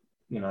just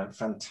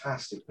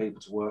fantastic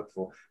people to work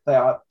for. They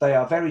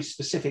are very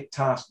specific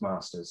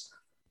taskmasters,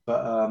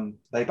 but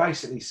they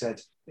basically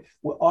said,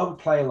 I would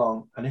play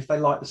along, and if they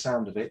liked the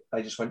sound of it,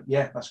 they just went,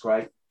 yeah, that's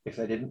great. If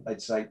they didn't,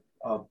 they'd say,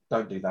 oh,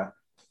 don't do that.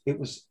 It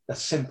was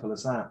as simple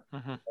as that.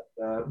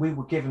 We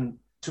were given,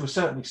 to a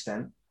certain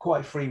extent,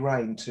 quite free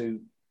rein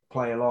to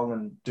play along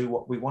and do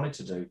what we wanted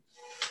to do,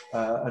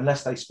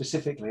 unless they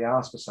specifically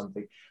asked for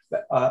something.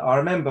 But I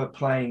remember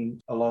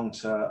playing along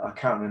to, I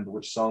can't remember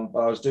which song, but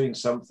I was doing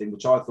something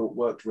which I thought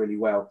worked really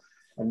well.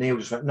 And Neil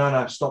just went,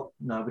 no, stop.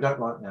 No, we don't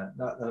like that.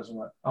 That doesn't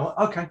work. I went,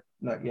 okay.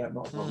 No, yeah,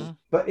 not a problem.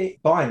 But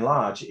by and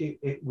large,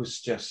 it was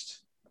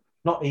just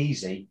not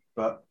easy,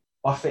 but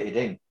I fitted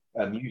in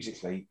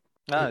musically.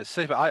 No, it's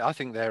super. I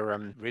think they're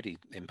really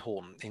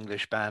important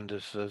English band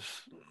of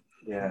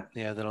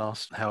the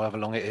last however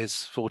long it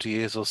is, 40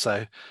 years or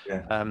so.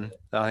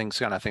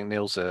 I think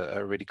Neil's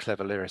a really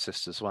clever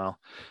lyricist as well.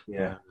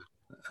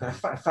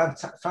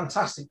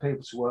 Fantastic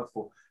people to work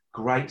for.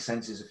 Great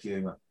senses of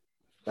humour.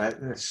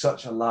 There's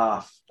such a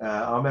laugh.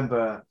 I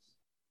remember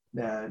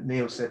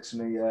Neil said to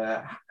me,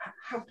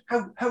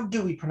 how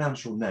do we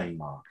pronounce your name,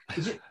 Mark?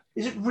 Is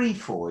it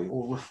Refoy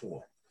or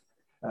Refoy?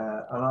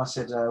 And I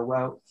said,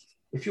 well,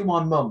 if you're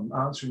my mum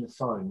answering the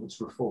phone, it's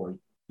Refoy.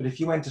 But if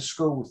you went to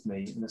school with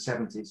me in the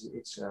 70s,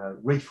 it's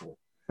Refoy.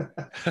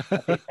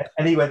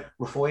 And he went,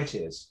 Refoy it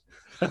is.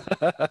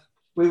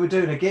 We were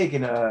doing a gig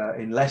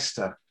in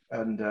Leicester,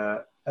 and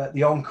at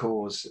the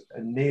encores,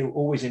 and Neil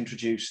always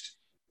introduced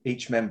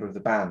each member of the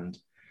band.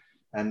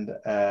 And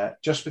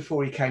just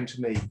before he came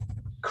to me,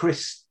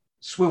 Chris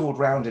swiveled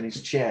round in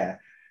his chair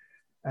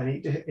And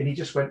he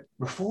just went,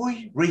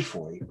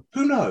 Refoy?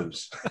 Who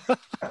knows?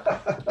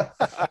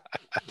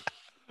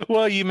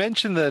 Well, you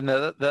mentioned then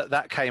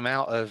that came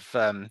out of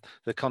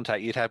the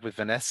contact you'd had with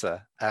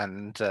Vanessa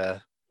and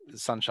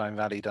Sunshine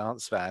Valley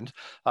Dance Band.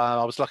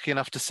 I was lucky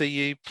enough to see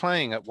you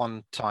playing at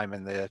one time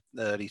in the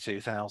early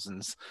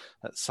 2000s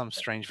at some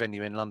strange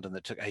venue in London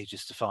that took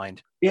ages to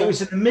find. Yeah, it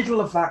was in the middle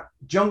of that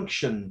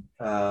junction.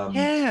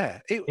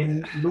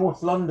 In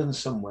North London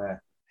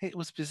somewhere. It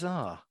was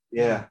bizarre.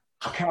 Yeah.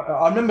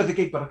 I remember the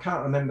gig, but I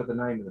can't remember the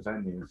name of the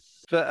venue.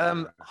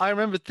 But I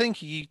remember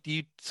thinking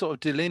you sort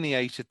of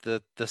delineated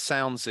the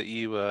sounds that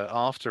you were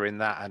after in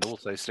that, and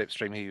also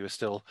Slipstream, who you were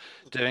still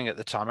doing at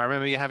the time. I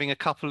remember you having a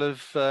couple of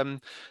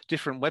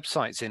different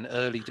websites in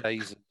early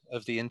days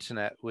of the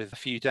internet with a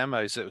few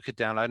demos that we could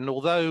download. And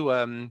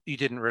although you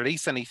didn't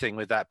release anything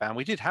with that band,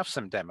 we did have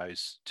some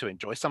demos to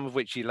enjoy, some of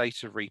which you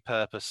later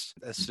repurposed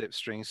as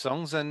Slipstream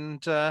songs,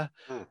 and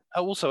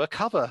also a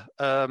cover.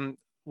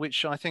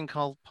 Which I think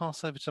I'll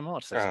pass over to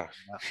Mark.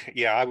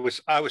 Yeah,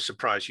 I was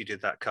surprised you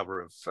did that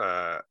cover of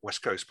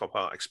West Coast Pop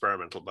Art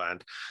Experimental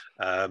Band,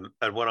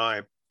 and when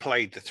I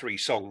played the 3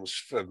 songs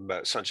from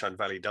Sunshine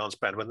Valley Dance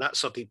Band, when that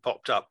suddenly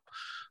popped up,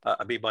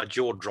 I mean, my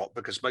jaw dropped,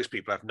 because most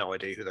people have no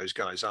idea who those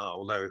guys are.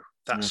 Although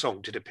that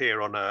song did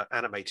appear on an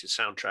animated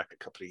soundtrack a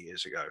couple of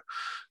years ago,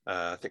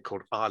 I think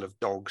called Isle of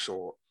Dogs,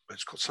 or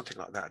it's called something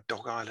like that,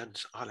 Dog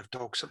Island, Isle of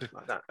Dogs, something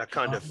like that. A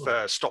kind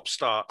of stop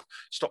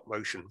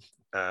motion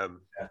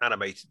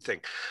animated thing.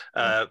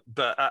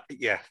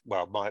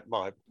 Well,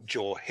 my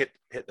jaw hit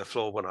the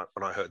floor when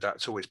I heard that.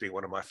 It's always been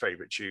one of my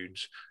favorite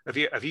tunes.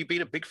 Have you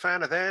been a big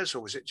fan of theirs,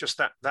 or was it just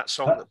that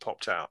song that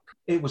popped out?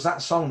 It was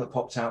that song that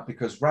popped out,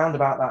 because round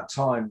about that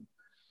time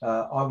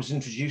I was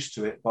introduced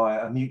to it by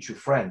a mutual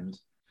friend,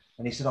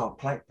 and he said, "Oh,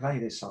 play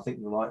this, I think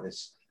you'll like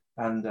this."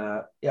 And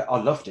I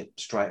loved it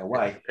straight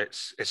away.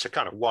 It's a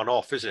kind of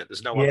one-off, isn't it?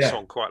 There's no other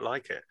song quite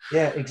like it.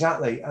 Yeah,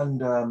 exactly.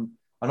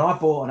 And I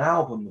bought an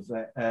album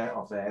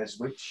of theirs,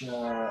 which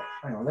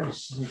hang on, let me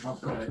see if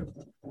I've got it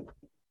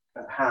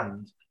at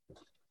hand.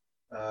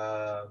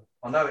 I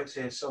know it's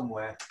here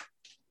somewhere.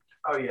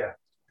 Oh yeah,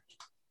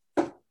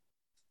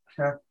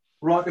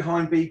 right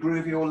behind Be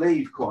Groovy or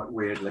Leave, quite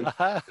weirdly.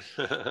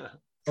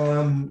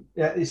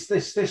 It's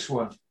this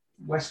one,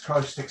 West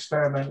Coast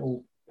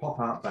Experimental Pop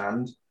Art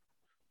Band.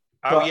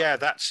 Oh yeah,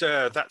 that's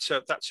a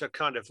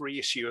kind of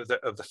reissue of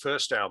the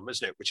first album,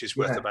 isn't it? Which is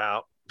worth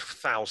about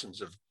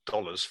thousands of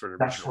dollars for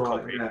an original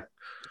copy. Yeah.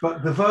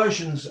 But the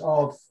versions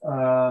of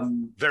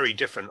very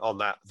different on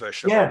that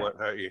version. Yeah, won't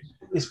hurt you.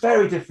 It's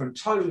very different,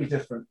 totally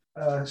different.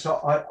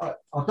 So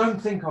I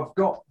don't think I've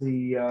got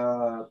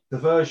the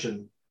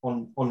version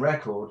on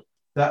record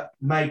that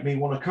made me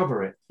want to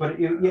cover it. But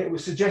it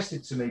was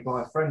suggested to me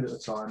by a friend at the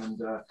time,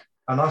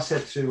 and I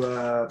said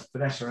to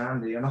Vanessa and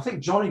Andy, and I think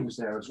Johnny was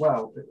there as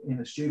well in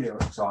the studio at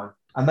the time,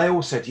 and they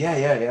all said,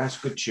 yeah, that's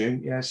a good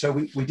tune. Yeah, so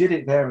we did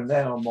it there and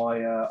then on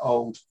my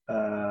old,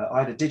 I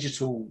had a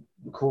digital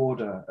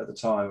recorder at the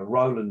time, a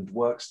Roland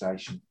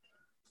workstation,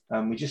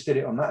 and we just did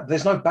it on that.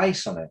 There's no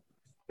bass on it.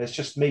 There's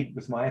just me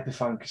with my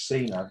Epiphone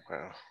Casino.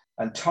 Wow.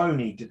 And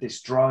Tony did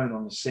this drone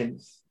on the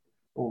synth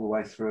all the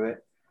way through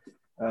it,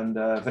 and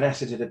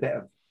Vanessa did a bit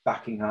of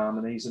backing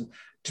harmonies. And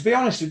to be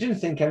honest, we didn't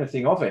think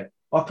anything of it.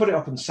 I put it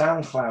up on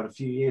SoundCloud a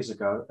few years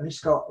ago, and it's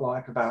got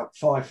like about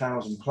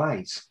 5,000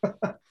 plays,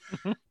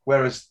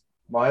 whereas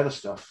my other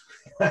stuff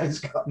has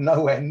got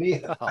nowhere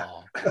near.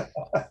 Oh.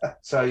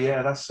 So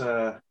yeah, that's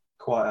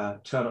quite a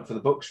turn up for the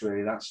books,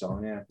 really, that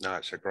song. Yeah. No,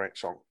 it's a great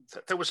song.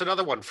 There was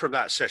another one from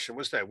that session,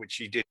 was there, which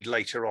you did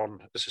later on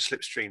as a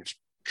Slipstream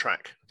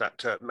track,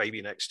 that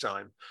Maybe Next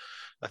Time.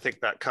 I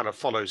think that kind of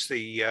follows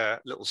the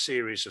little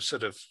series of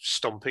sort of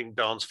stomping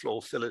dance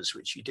floor fillers,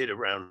 which you did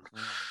around.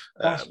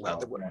 There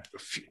were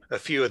a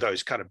few of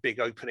those kind of big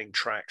opening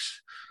tracks.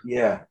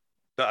 Yeah.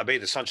 But I mean,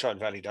 the Sunshine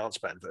Valley Dance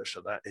Band version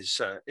of that is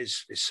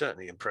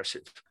certainly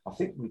impressive. I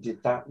think we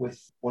did that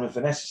with one of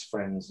Vanessa's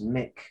friends,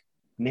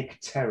 Nick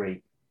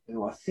Terry,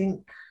 who I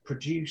think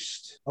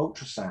produced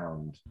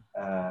Ultrasound.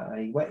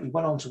 He went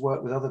on to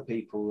work with other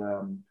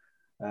people.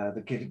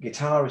 The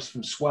guitarist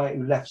from Sway,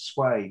 who left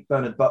Sway,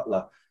 Bernard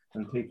Butler,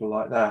 and people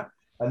like that.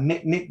 And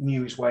Nick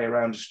knew his way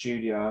around the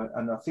studio,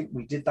 and I think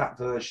we did that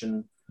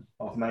version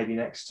of Maybe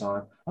Next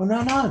Time. Oh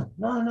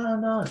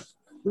no!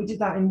 We did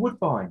that in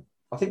Woodbine.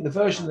 I think the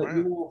version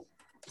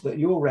that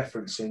you're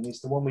referencing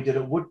is the one we did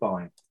at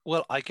Woodbine.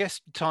 Well, I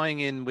guess tying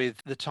in with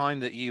the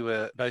time that you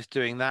were both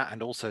doing that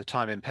and also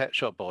time in Pet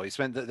Shop Boys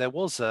meant that there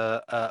was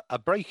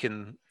a break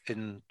in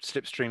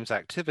Slipstream's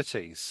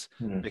activities,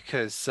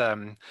 because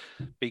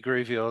Be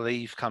Groovy or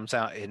Leave comes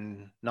out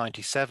in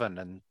 '97,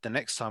 and the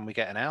next time we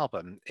get an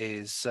album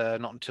is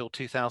not until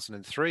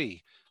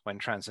 2003 when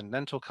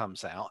Transcendental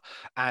comes out.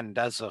 And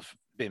as I've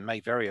been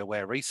made very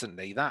aware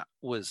recently, that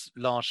was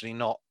largely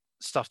not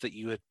stuff that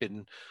you had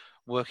been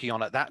working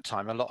on at that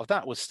time. A lot of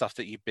that was stuff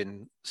that you've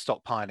been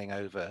stockpiling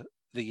over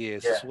the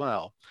years as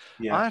well.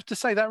 Yeah. I have to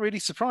say that really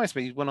surprised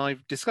me when I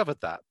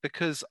discovered that,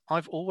 because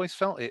I've always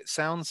felt it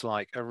sounds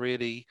like a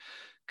really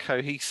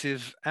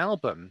cohesive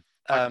album.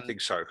 I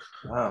think so.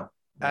 Wow.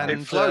 And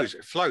it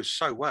flows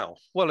so well.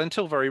 Well,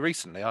 until very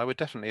recently, I would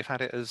definitely have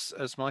had it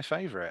as my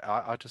favourite.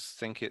 I just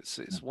think it's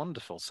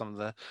wonderful. Some of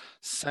the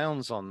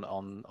sounds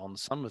on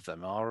some of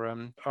them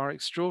are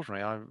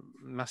extraordinary. I'm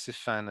a massive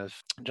fan of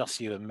Just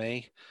You and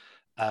Me.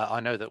 I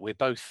know that we're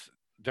both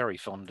very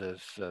fond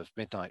of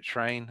Midnight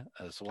Train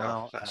as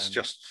well. That's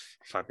just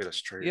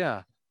fabulous, true.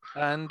 Yeah.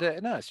 And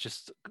no, it's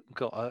just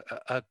got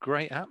a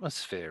great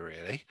atmosphere,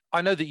 really.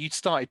 I know that you'd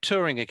started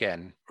touring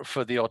again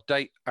for the odd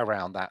date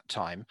around that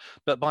time,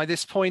 but by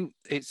this point,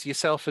 it's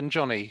yourself and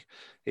Johnny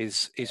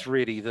is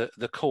really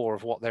the core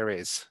of what there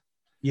is.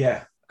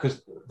 Yeah,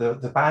 because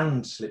the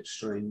band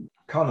Slipstream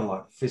kind of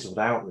like fizzled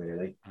out,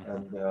 really.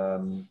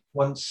 And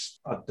once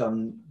I'd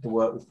done the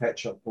work with Pet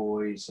Shop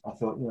Boys, I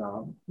thought,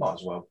 I might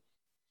as well,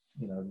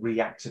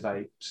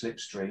 reactivate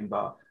Slipstream,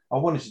 but I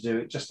wanted to do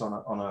it just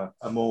on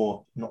a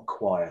more, not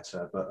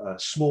quieter, but a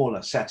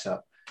smaller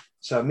setup.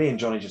 So me and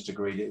Johnny just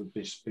agreed it would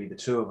just be the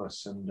two of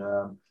us.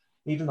 And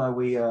even though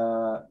we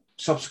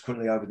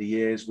subsequently over the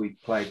years,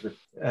 we've played with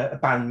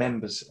band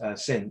members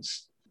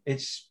since,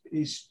 it's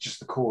just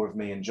the core of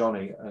me and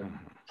Johnny, and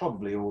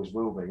probably always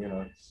will be,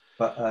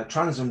 But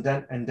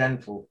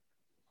Transcendental,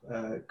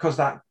 because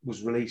that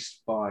was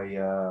released by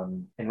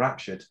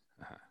Enraptured,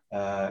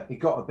 it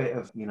got a bit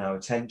of,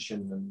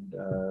 attention and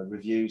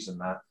reviews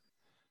and that.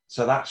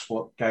 So that's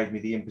what gave me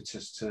the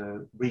impetus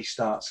to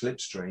restart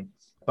Slipstream,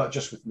 but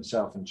just with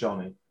myself and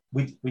Johnny.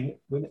 We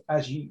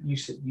as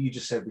you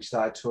just said, we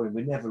started touring.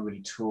 We never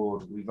really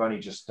toured. We've only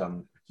just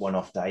done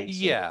one-off dates.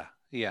 Yeah.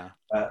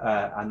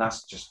 And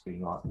that's just been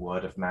like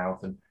word of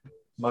mouth, and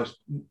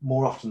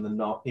more often than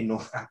not in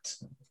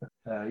Northampton.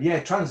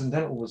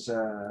 Transcendental was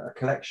a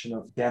collection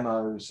of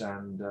demos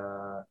and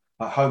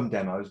home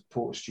demos,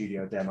 Porter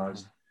Studio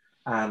demos,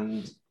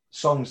 and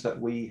songs that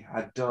we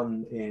had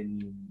done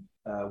in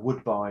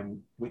Woodbine,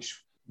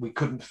 which we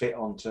couldn't fit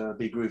onto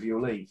Be Groovy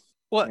or Leave.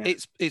 Well, yeah.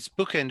 It's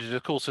bookended,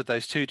 of course, with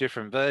those two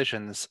different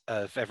versions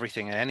of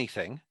Everything and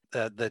Anything.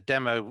 The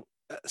demo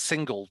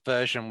single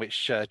version,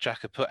 which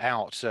Jack had put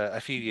out a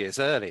few years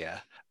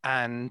earlier,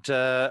 and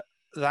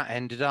that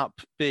ended up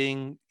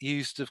being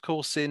used, of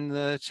course, in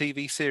the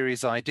TV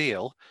series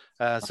Ideal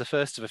as the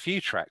first of a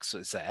few tracks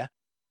that's there.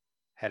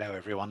 Hello,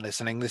 everyone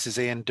listening. This is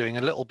Ian doing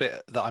a little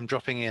bit that I'm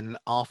dropping in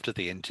after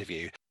the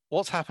interview.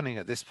 What's happening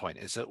at this point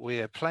is that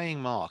we're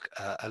playing Mark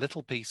a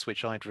little piece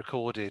which I'd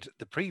recorded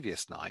the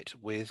previous night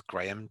with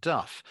Graham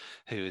Duff,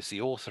 who is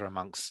the author,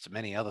 amongst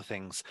many other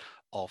things,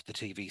 of the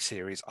TV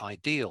series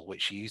Ideal,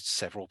 which used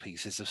several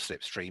pieces of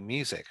Slipstream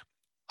music.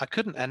 I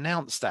couldn't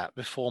announce that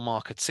before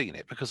Mark had seen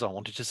it because I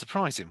wanted to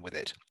surprise him with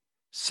it.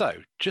 So,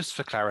 just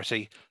for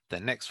clarity, the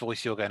next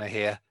voice you're going to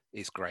hear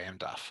is Graham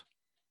Duff.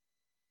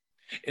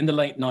 In the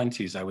late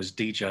 90s, I was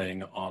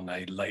DJing on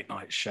a late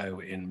night show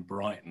in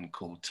Brighton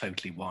called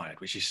Totally Wired,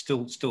 which is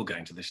still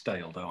going to this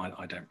day, although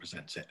I don't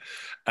present it.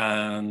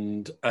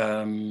 And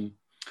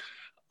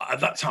at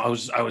that time,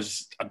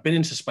 I'd been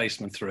into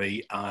Spacemen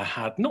 3. I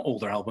had not all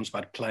their albums, but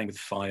I had Playing with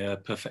Fire,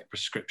 Perfect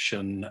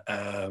Prescription,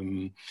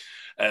 Taking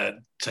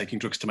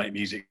Drugs to Make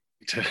Music,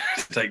 to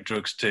take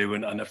drugs to,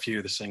 and a few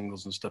of the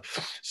singles and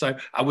stuff. So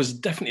I was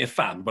definitely a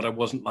fan, but I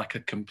wasn't like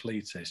a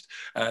completist.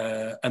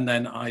 And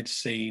then I'd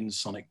seen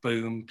Sonic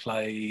Boom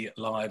play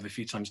live a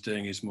few times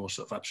doing his more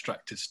sort of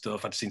abstracted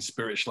stuff. I'd seen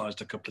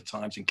Spiritualized a couple of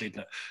times,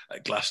 including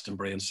at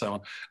Glastonbury and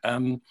so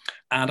on.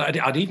 And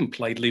I'd even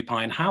played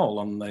Lupine Howl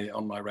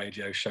on my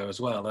radio show as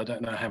well. I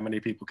don't know how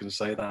many people can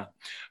say that,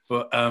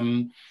 but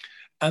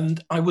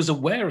and I was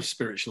aware of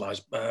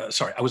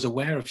I was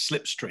aware of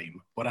Slipstream,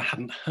 but I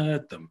hadn't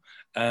heard them.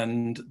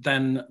 And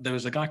then there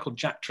was a guy called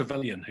Jack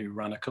Trevelyan who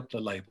ran a couple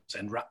of labels,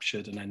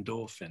 Enraptured and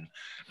Endorphin.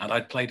 And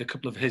I'd played a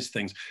couple of his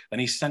things.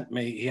 And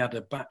he had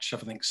a batch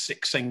of, I think,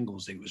 6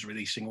 singles he was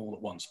releasing all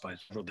at once by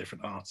several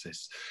different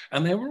artists.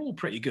 And they were all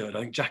pretty good.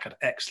 I think Jack had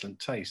excellent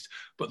taste.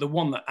 But the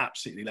one that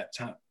absolutely leapt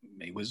out at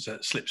me was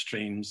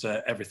Slipstream's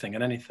Everything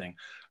and Anything.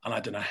 And I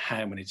don't know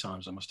how many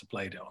times I must have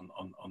played it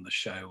on the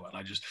show.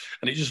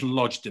 And it just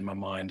lodged in my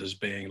mind as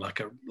being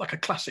like a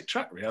classic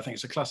track, really. I think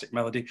it's a classic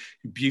melody,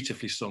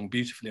 beautifully sung,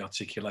 beautifully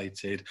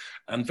articulated,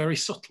 and very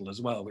subtle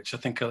as well, which I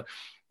think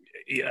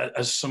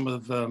as some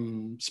of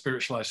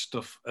spiritualized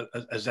stuff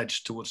has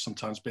edged towards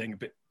sometimes being a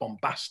bit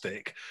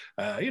bombastic,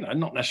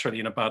 not necessarily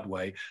in a bad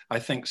way. I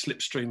think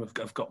Slipstream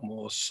have got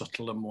more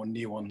subtle and more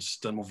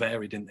nuanced and more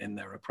varied in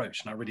their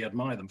approach, and I really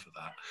admire them for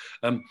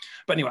that.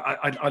 But anyway,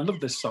 I love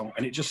this song,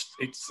 and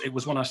it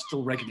was one I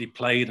still regularly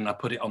played, and I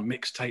put it on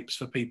mixtapes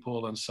for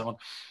people and so on.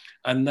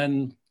 And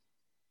then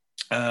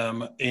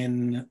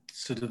in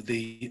sort of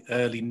the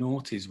early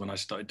noughties, when I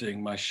started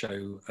doing my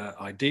show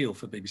Ideal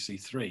for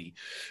BBC 3,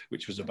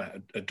 which was about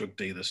a drug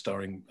dealer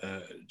starring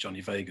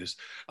Johnny Vegas,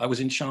 I was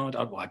in charge,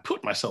 I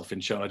put myself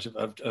in charge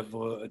of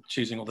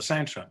choosing all the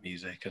soundtrack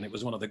music, and it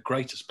was one of the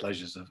greatest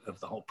pleasures of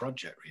the whole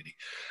project, really.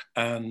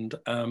 And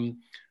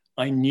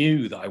I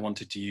knew that I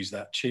wanted to use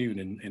that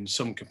tune in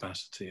some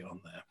capacity on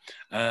there.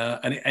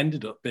 And it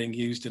ended up being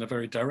used in a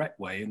very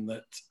direct way, in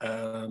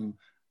that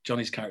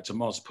Johnny's character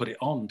Moz put it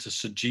on to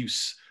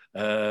seduce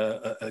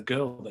a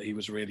girl that he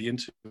was really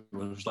into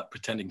and was like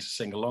pretending to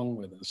sing along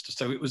with us.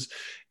 So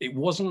it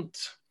wasn't.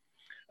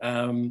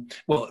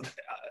 Well,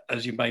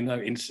 as you may know,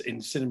 in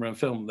cinema and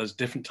film, there's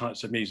different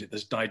types of music.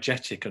 There's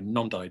diegetic and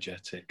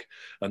non-diegetic,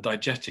 and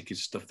diegetic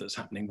is stuff that's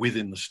happening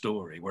within the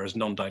story, whereas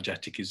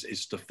non-diegetic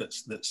is stuff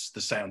that's the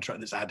soundtrack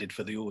that's added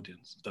for the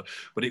audience.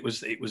 But it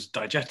was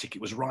diegetic.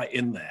 It was right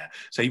in there.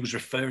 So he was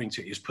referring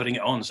to it. He was putting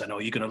it on, saying, "Oh,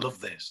 you're going to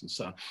love this," and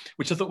so,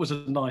 which I thought was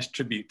a nice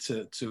tribute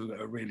to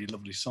a really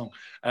lovely song.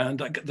 And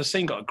the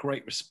scene got a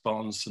great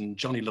response, and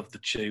Johnny loved the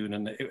tune,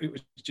 and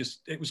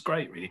it was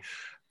great, really.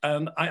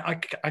 And I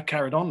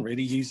carried on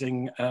really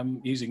using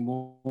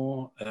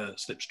more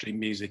Slipstream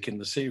music in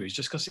the series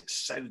just because it's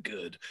so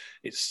good.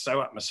 It's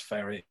so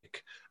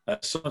atmospheric.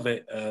 Some of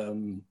it,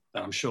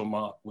 I'm sure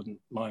Mark wouldn't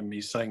mind me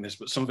saying this,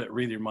 but some of it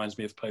really reminds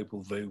me of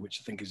Popol Vuh,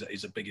 which I think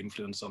is a big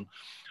influence on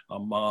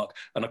Mark.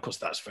 And of course,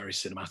 that's very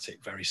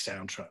cinematic, very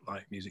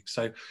soundtrack-like music.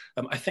 So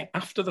I think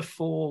after The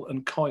Fall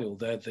and Coil,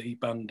 they're the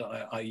band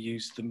I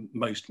used the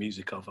most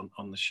music of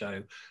on the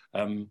show.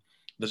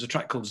 There's a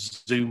track called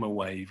Zuma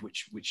Wave,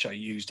 which I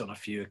used on a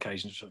few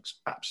occasions, which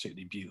looks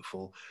absolutely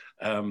beautiful.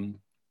 And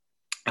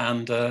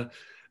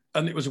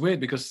it was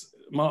weird because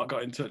Mark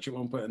got in touch at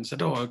one point and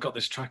said, "Oh, I've got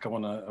this track I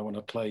want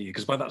to play you."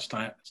 Because by that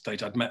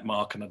stage, I'd met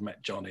Mark and I'd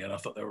met Johnny, and I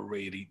thought they were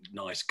really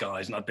nice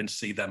guys, and I'd been to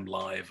see them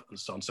live and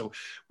so on. So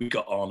we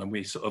got on, and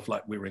we sort of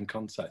we were in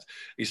contact.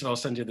 He said, "I'll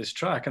send you this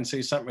track," and so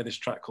he sent me this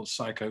track called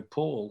Psycho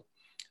Paul.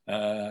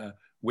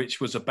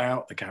 Which was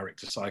about the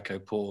character Psycho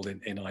Paul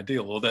in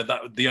Ideal, although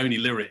the only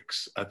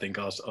lyrics I think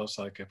are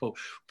Psycho Paul.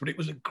 But it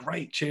was a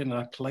great tune, and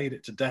I played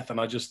it to death, and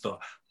I just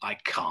thought, I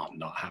can't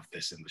not have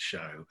this in the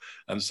show.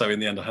 And so in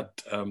the end, I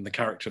had the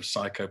character of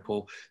Psycho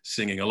Paul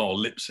singing along,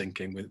 lip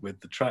syncing with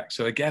the track.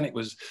 So again, it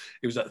was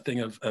that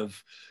thing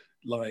of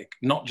like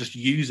not just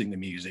using the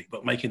music,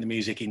 but making the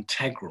music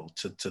integral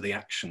to the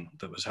action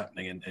that was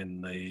happening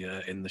in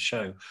the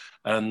show.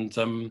 And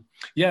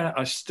yeah,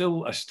 I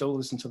still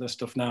listen to their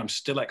stuff now. I'm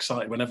still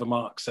excited whenever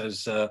Mark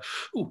says, "Oh,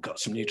 got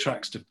some new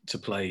tracks to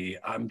play."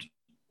 I'm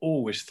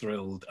always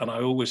thrilled, and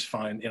I always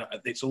find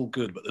it's all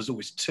good, but there's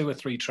always 2 or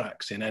 3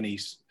 tracks on any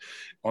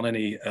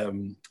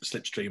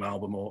Slipstream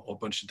album or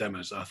bunch of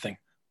demos. I think,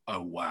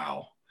 oh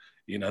wow,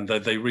 and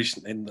they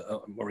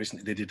more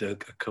recently they did a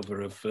cover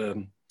of.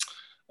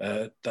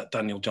 That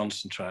Daniel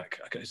Johnston track,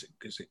 is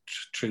it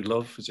True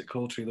Love? Is it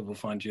called True Love Will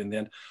Find You in the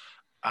End?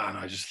 And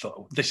I just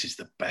thought, this is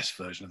the best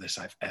version of this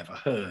I've ever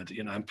heard.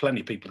 And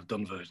plenty of people have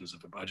done versions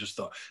of it, but I just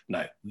thought,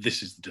 no,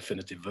 this is the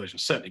definitive version.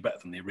 Certainly better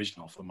than the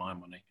original for my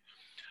money.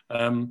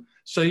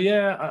 So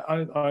yeah,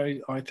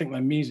 I think their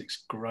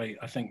music's great.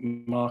 I think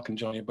Mark and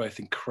Johnny are both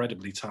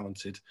incredibly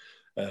talented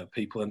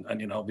people,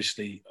 and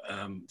obviously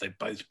they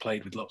both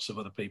played with lots of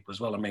other people as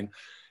well. I mean,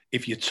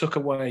 if you took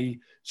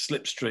away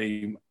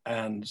Slipstream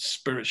and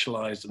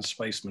Spiritualized and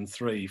Spaceman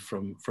 3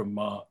 from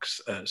Mark's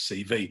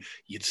CV,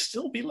 you'd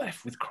still be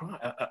left with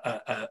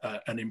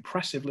an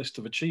impressive list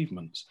of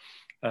achievements.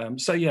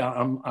 So yeah,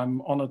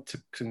 I'm honoured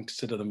to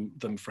consider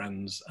them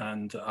friends,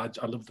 and I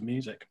love the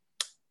music.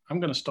 I'm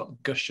going to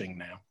stop gushing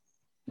now.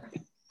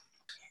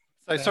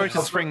 So sorry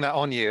to spring that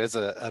on you as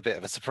a bit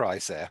of a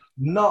surprise there.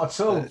 Not at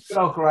all. Good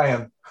old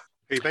Graham.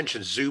 You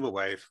mentioned Zuma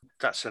Wave.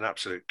 That's an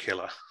absolute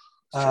killer.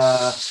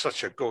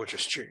 Such a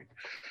gorgeous tune.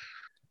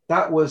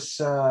 That was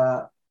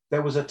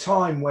there was a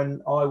time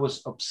when I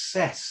was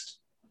obsessed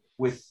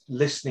with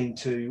listening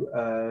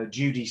to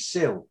Judy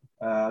Sill.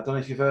 I don't know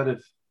if you've heard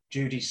of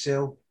Judy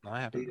Sill. I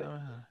haven't.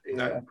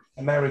 No.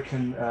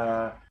 American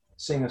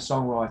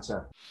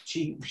singer-songwriter.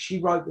 She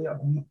wrote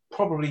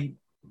probably,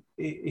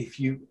 if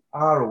you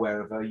are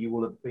aware of her, you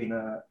will have been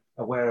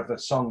aware of a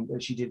song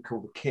that she did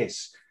called "The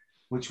Kiss,"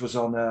 which was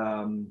on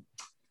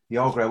the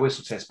Agro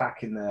Whistle Test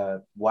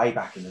way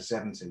back in the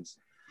 70s.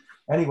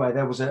 Anyway,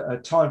 there was a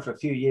time for a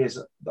few years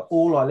that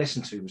all I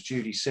listened to was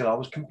Judy Sill. I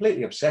was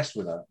completely obsessed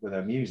with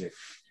her music,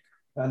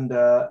 and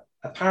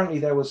apparently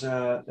there was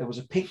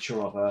a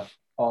picture of her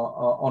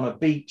on a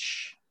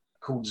beach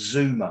called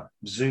Zuma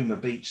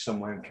Beach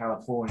somewhere in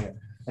California,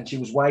 and she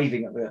was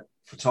waving at the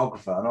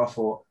photographer, and I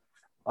thought,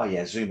 oh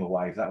yeah, Zuma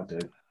Wave, that'll do.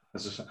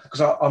 Because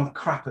I'm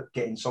crap at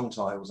getting song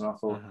titles, and I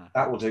thought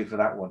that will do for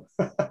that one.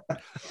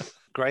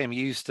 Graham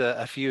used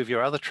a few of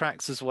your other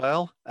tracks as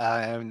well.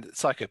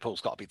 Psycho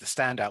Paul's got to be the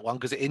standout one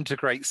because it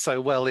integrates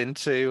so well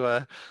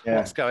into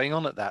what's going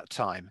on at that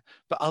time.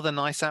 But other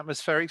nice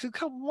atmospherics, a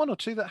couple, 1 or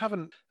 2 that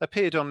haven't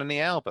appeared on any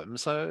album.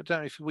 So I don't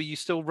know if were you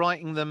still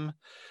writing them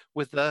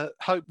with the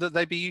hope that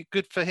they'd be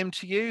good for him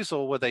to use,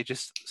 or were they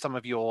just some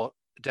of your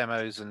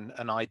demos and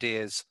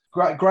ideas?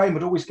 Graham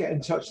would always get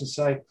in touch and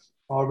say,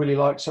 oh, I really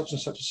like such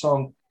and such a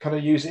song. Can I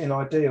use it in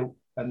Ideal?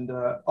 And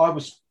I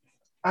was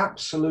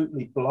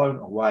absolutely blown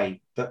away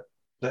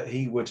that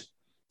he would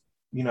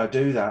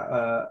do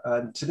that,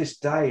 and to this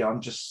day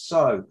I'm just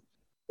so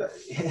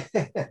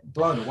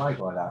blown away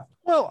by that.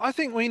 Well, I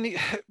think we need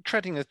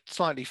treading a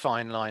slightly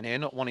fine line here,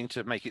 not wanting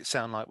to make it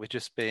sound like we're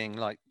just being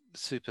like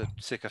super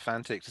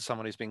sycophantic to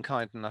someone who's been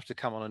kind enough to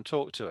come on and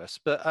talk to us,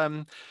 but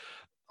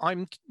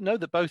I know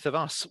that both of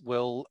us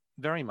will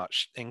very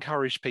much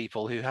encourage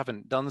people who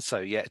haven't done so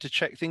yet to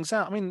check things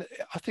out. I mean,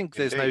 I think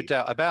there's no Indeed.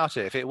 doubt about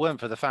it. If it weren't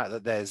for the fact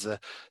that there's a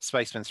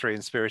Spaceman 3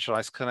 and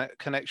Spiritualized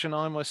connection,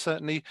 I most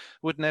certainly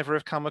would never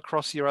have come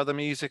across your other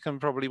music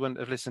and probably wouldn't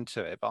have listened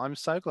to it. But I'm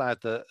so glad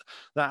that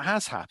that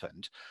has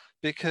happened,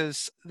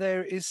 because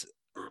there is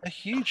a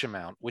huge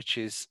amount which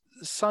is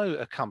so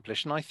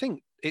accomplished. And I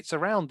think it's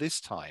around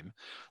this time,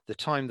 the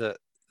time that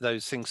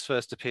those things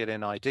first appeared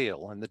in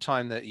Ideal and the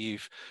time that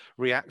you've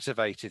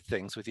reactivated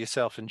things with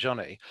yourself and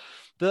Johnny,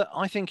 that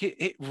I think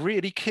it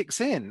really kicks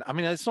in. I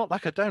mean, it's not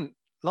like I don't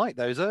like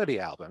those early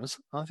albums.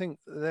 I think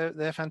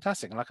they're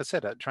fantastic. And like I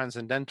said,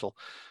 Transcendental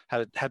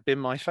had been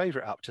my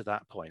favorite up to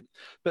that point.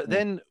 But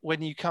then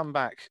when you come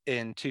back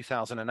in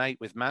 2008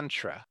 with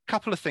Mantra, a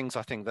couple of things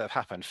I think that have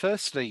happened.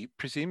 Firstly,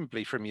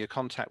 presumably from your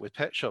contact with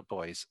Pet Shop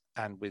Boys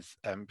and with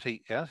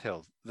Pete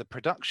Gaithill, the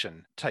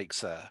production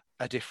takes a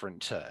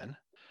different turn.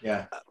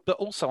 Yeah. But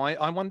also,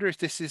 I wonder if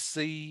this is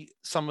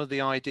some of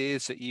the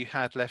ideas that you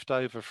had left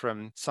over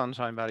from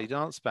Sunshine Valley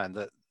Dance Band,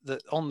 that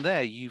on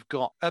there you've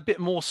got a bit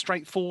more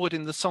straightforward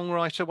in the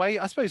songwriter way,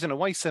 I suppose in a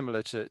way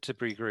similar to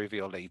Brie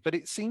Groovy or Lee, but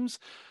it seems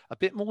a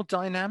bit more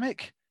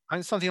dynamic. I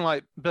mean, something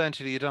like Burn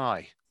Till You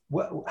Die.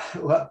 Well,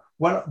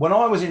 when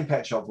I was in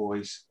Pet Shop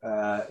Boys,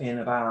 in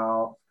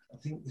about, I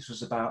think this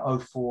was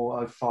about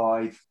 04,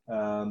 05,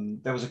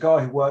 there was a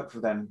guy who worked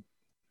for them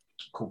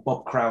called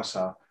Bob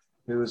Krauser,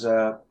 who was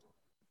a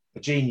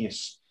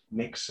genius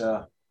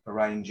mixer,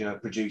 arranger,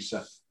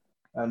 producer.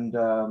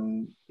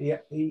 And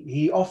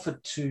he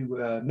offered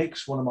to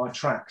mix one of my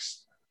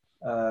tracks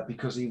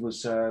because he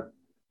was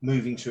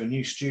moving to a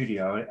new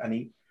studio, and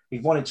he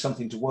wanted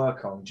something to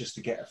work on just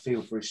to get a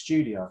feel for his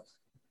studio.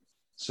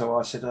 So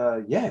I said,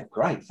 yeah,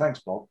 great, thanks,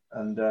 Bob.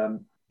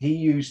 And he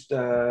used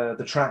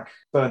the track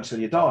Burn Till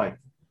You Die.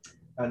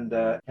 And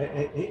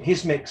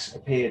his mix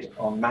appeared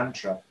on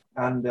Mantra.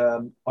 And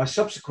I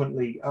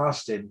subsequently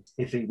asked him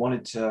if he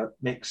wanted to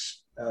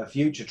mix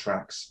future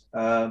tracks,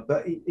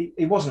 but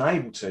he wasn't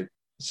able to.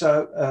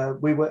 So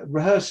we were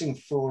rehearsing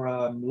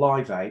for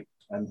Live 8,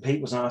 and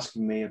Pete was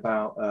asking me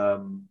about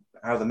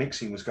how the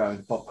mixing was going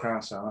with Bob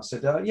Krauser. And I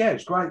said, yeah, it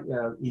was great.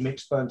 He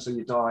mixed Burn Till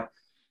You Die,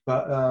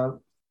 but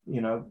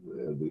you know,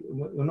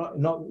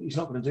 he's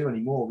not going to do any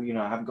more. You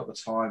know, I haven't got the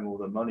time or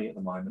the money at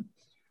the moment.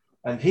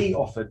 And he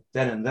offered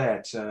then and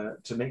there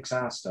to mix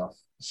our stuff.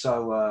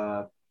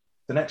 So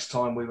the next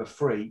time we were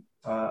free,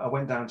 I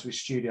went down to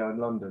his studio in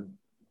London.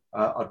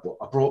 I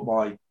brought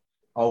my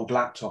old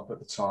laptop at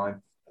the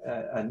time,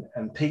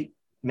 and Pete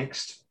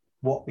mixed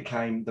what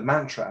became the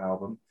Mantra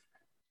album.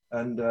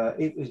 And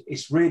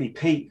it's really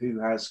Pete who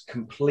has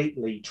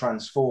completely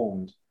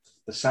transformed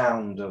the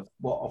sound of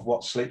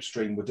what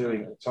Slipstream were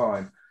doing at the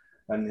time.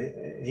 And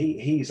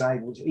he's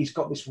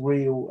got this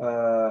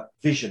real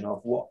vision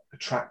of what a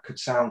track could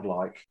sound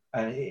like.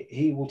 And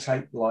he will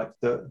take like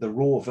the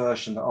raw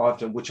version that I've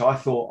done, which I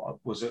thought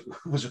was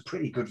a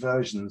pretty good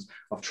version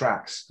of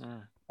tracks.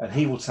 And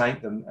he will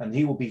take them and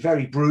he will be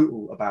very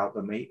brutal about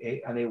them.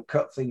 And he'll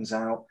cut things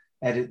out,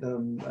 edit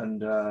them,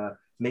 and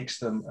mix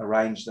them,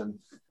 arrange them,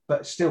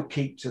 but still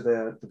keep to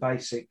the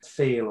basic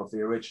feel of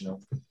the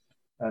original.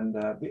 And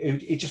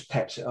it just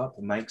peps it up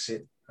and makes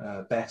it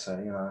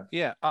better, you know.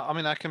 Yeah, I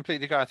mean, I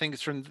completely agree. I think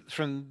it's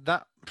from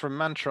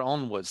Mantra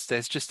onwards,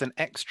 there's just an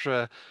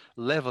extra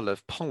level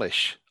of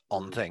polish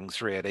on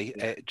things, really.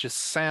 Yeah. It just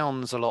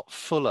sounds a lot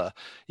fuller.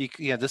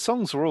 The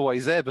songs were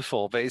always there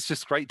before, but it's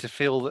just great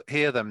to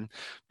hear them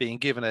being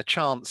given a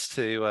chance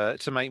to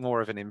make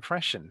more of an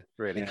impression,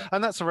 really. Yeah.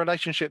 And that's a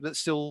relationship that's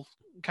still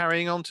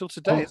carrying on till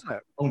today, isn't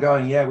it?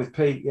 Ongoing, yeah, with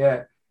Pete,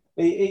 yeah.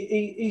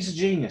 He's a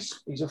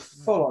genius. He's a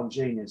full-on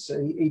genius.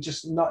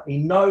 He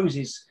knows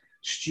his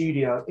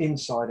studio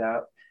inside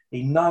out.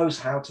 He knows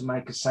how to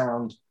make a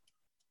sound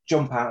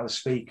jump out of the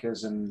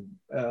speakers, and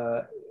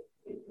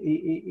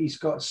he's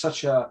got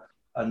such a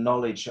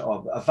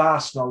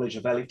vast knowledge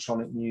of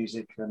electronic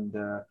music, and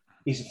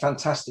he's a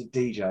fantastic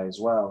DJ as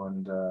well.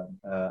 And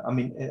I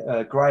mean,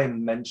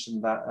 Graham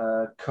mentioned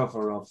that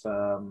cover of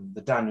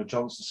the Daniel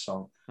Johnston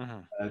song,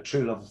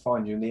 True Love Will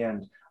Find You in the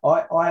End.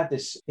 I had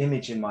this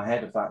image in my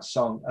head of that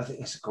song. I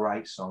think it's a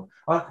great song.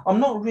 I'm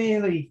not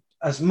really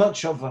as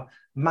much of a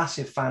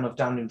massive fan of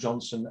Daniel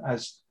Johnston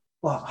as,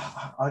 well,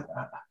 I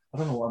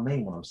don't know what I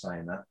mean when I'm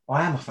saying that.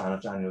 I am a fan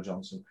of Daniel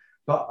Johnston,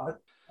 but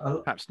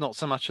perhaps not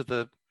so much of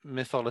the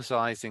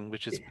mythologizing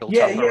which is built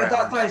up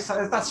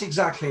around. That's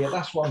exactly it.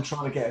 That's what I'm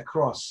trying to get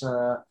across.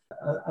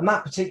 And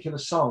that particular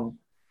song,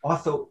 I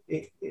thought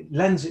it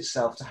lends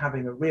itself to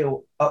having a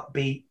real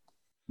upbeat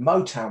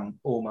Motown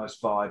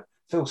almost vibe,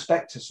 Phil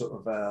Spector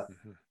sort of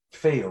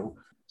feel.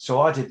 So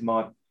I did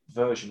my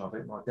version of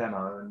it, my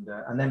demo,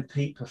 and then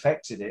Pete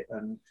perfected it,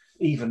 and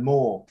even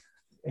more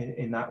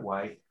in that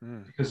way,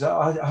 because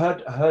I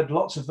heard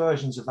lots of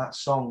versions of that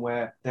song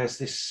where there's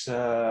this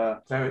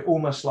very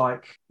almost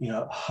like,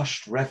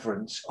 hushed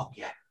reverence. Oh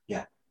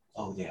yeah,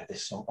 oh yeah,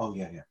 this song, oh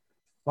yeah.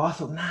 But I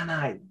thought,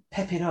 no,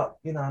 pep it up,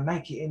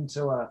 make it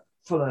into a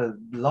full of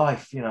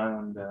life,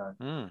 and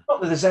not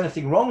that there's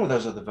anything wrong with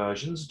those other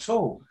versions at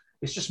all.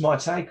 it's just my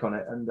take on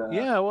it. And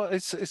yeah, well,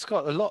 it's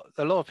got a lot.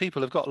 A lot of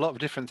people have got a lot of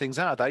different things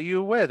out of that. Are you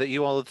aware that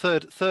you are the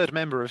third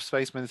member of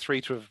Spacemen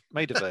 3 to have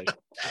made a version?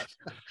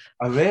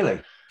 oh,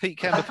 really? Pete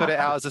Kemper put it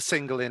out as a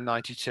single in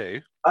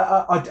 '92.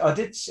 I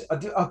did.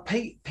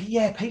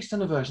 Pete's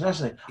done a version,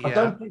 hasn't he? Yeah. I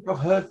don't think I've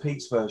heard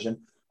Pete's version.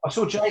 I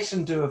saw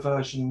Jason do a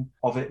version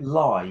of it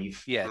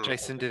live. Yeah,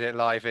 Jason did it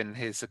live in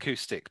his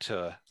acoustic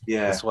tour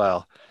Yeah. as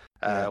well,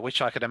 Yeah.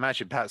 which I could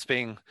imagine perhaps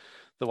being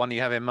the one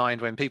you have in mind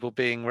when people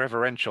being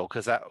reverential,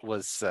 because that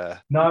was...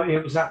 No,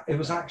 it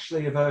was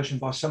actually a version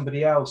by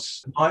somebody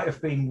else. It might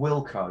have been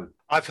Wilco.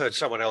 I've heard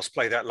someone else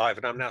play that live,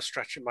 and I'm now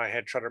scratching my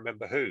head trying to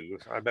remember who.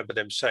 I remember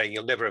them saying,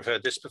 "You'll never have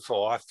heard this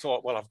before." I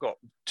thought, well, I've got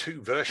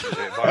 2 versions of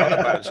it by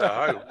other bands at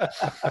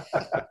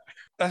home.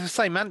 As I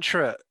say,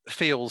 Mantra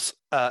feels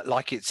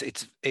like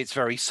it's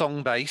very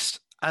song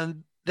based,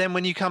 and then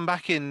when you come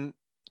back in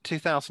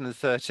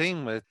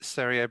 2013 with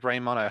Stereo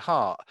Brain Mono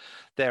Heart,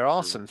 there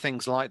are some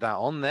things like that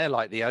on there,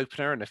 like the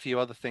opener and a few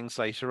other things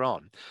later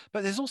on.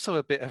 But there's also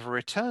a bit of a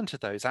return to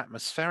those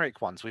atmospheric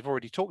ones. We've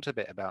already talked a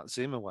bit about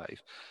Zumawave,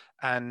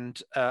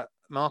 and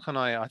Mark and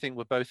I think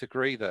we both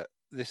agree that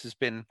this has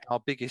been our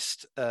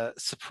biggest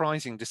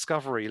surprising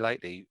discovery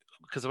lately.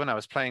 Because when I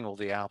was playing all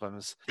the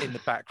albums in the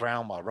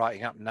background while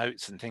writing up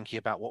notes and thinking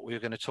about what we were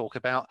going to talk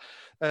about,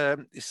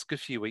 it's a good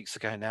few weeks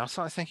ago now.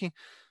 So I was thinking,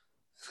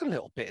 there's a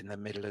little bit in the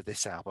middle of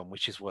this album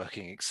which is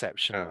working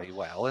exceptionally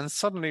well, and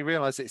suddenly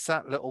realised it's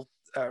that little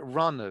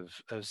run of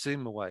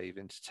Zumawave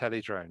into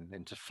Teledrone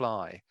into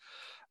Fly,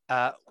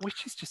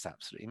 which is just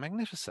absolutely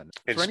magnificent.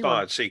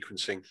 Inspired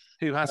sequencing.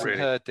 Who hasn't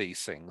heard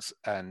these things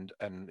and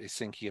is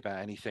thinking about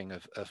anything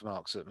of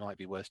Mark's that might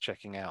be worth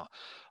checking out,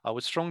 I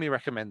would strongly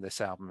recommend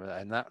this album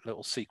and that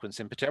little sequence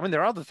in particular. I mean,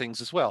 there are other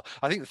things as well.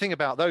 I think the thing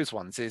about those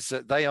ones is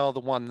that they are the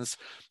ones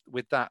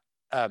with that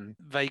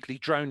vaguely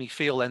drony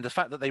feel, and the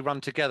fact that they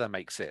run together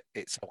makes it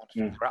so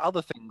wonderful. There are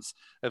other things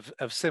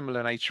of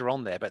similar nature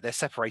on there, but they're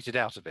separated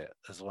out of it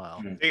as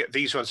well.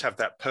 These ones have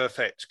that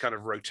perfect kind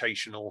of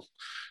rotational,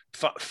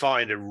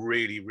 find a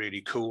really,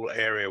 really cool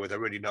area with a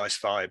really nice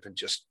vibe and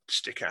just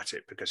stick at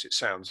it because it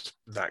sounds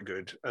that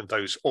good. And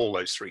all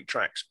those 3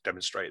 tracks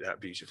demonstrate that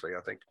beautifully,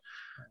 I think.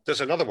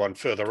 There's another one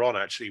further on,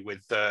 actually,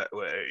 with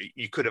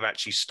you could have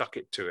actually stuck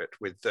it to it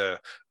with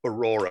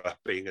Aurora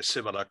being a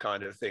similar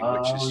kind of thing,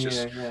 which is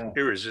just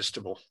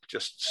irresistible.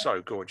 Just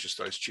so gorgeous,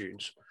 those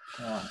tunes.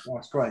 Oh,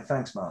 that's great.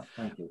 Thanks, Mark.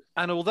 Thank you.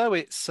 And although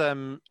it's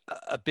a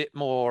bit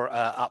more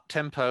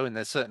up-tempo and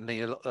there's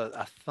certainly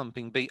a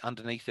thumping beat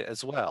underneath it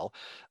as well,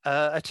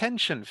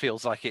 Attention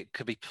feels like it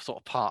could be sort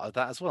of part of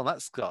that as well.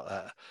 That's got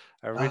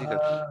a really good...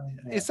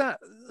 Is that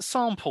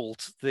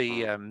sampled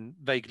the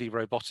vaguely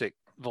robotic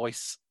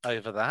voice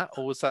over that,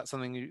 or was that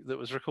something that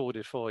was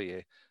recorded for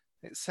you?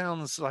 It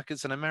sounds like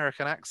it's an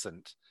American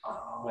accent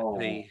with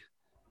the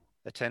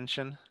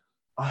Attention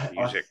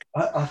music.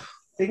 I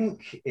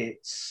think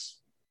it's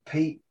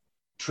Pete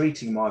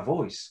treating my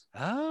voice.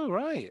 Oh,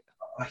 right.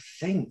 I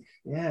think,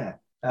 yeah.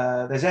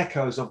 There's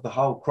echoes of the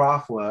whole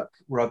Kraftwerk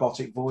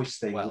robotic voice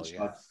thing, which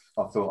I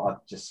thought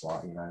I'd just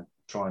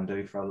try and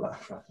do for a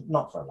laugh.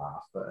 Not for a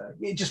laugh, but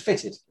it just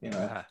fitted,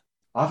 I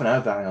haven't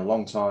heard that in a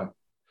long time.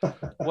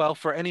 Well,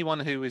 for anyone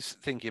who is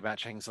thinking about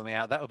checking something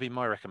out, that would be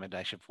my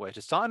recommendation for where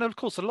to start. And of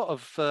course, a lot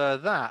of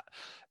that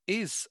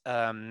is,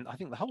 I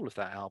think the whole of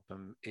that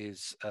album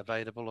is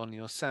available on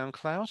your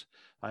SoundCloud.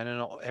 I know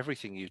not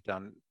everything you've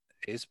done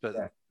is, but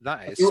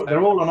that is.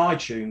 They're all on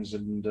iTunes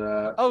and.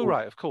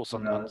 Right, of course,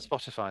 on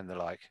Spotify and the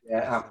like.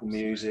 Yeah, Apple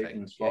Music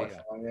and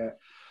Spotify. Yeah.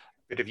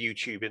 Bit of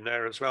YouTube in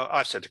there as well.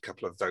 I've sent a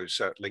couple of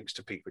those links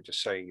to people,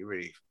 just saying, you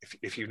really,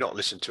 if you've not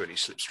listened to any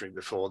Slipstream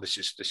before, this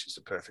is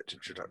the perfect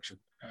introduction.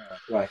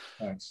 Right,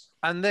 thanks.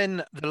 And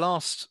then the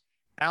last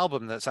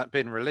album that's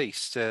been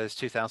released is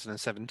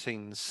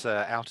 2017's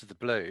Out of the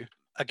Blue.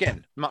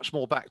 Again, much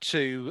more back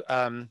to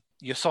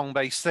your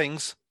song-based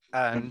things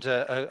and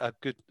a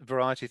good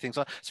variety of things.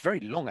 It's a very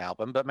long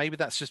album, but maybe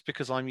that's just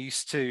because I'm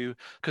used to,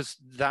 because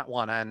that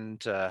one and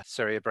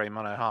Stereo Brain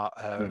Mono Heart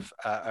are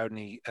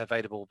only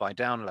available by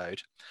download.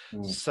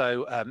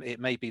 So it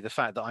may be the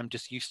fact that I'm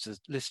just used to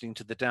listening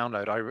to the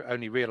download. I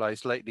only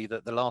realized lately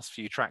that the last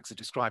few tracks are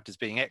described as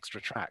being extra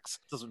tracks.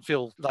 It doesn't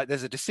feel like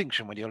there's a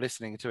distinction when you're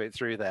listening to it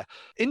through there.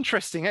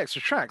 Interesting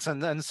extra tracks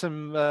and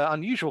some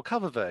unusual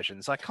cover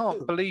versions. I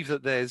can't believe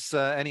that there's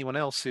anyone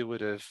else who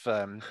would have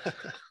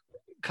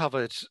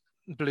covered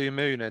Blue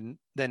Moon and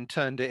then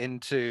turned it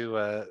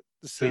into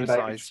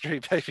Suicide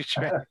Street Baby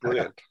Train.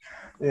 Brilliant.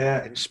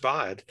 Yeah.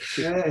 Inspired.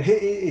 Yeah,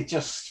 it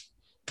just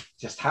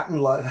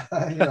happened like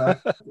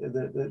that.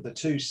 The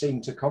two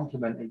seem to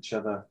complement each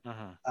other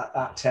at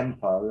that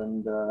tempo,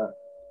 and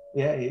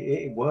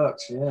it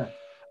works. Yeah.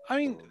 I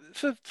mean,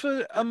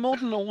 for a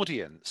modern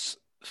audience,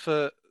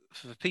 for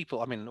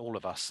people, I mean, all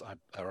of us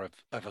are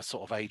of a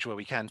sort of age where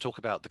we can talk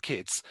about the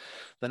kids,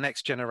 the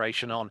next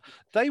generation on,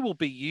 they will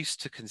be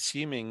used to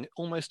consuming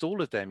almost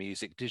all of their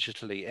music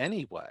digitally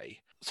anyway.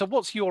 So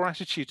what's your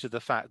attitude to the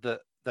fact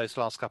that those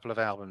last couple of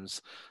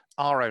albums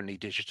are only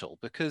digital?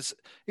 Because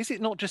is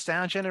it not just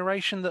our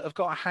generation that have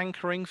got a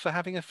hankering for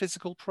having a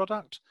physical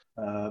product?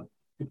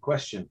 good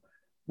question.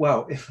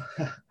 Well, if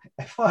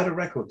if I had a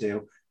record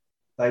deal,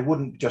 they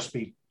wouldn't just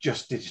be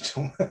just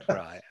digital.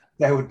 Right.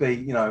 There would be,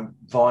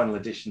 vinyl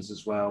editions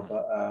as well.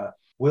 But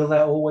will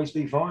there always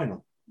be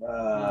vinyl?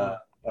 I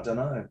don't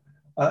know.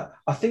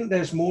 I think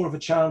there's more of a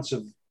chance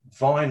of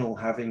vinyl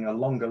having a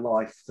longer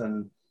life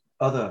than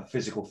other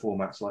physical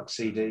formats like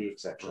CD,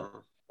 etc.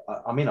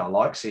 I mean, I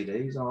like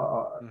CDs.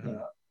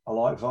 I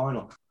like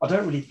vinyl. I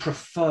don't really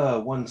prefer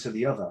one to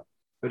the other.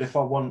 But if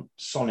I want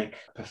sonic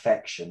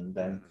perfection,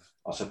 then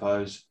I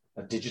suppose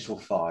a digital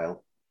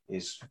file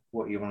is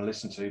what you want to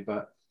listen to.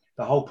 But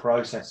the whole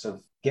process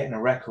of getting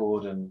a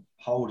record and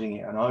holding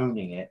it and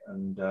owning it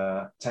and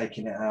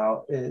taking it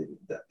out,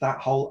 that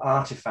whole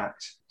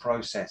artifact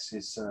process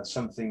is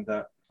something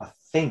that I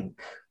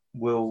think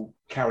will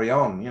carry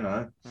on,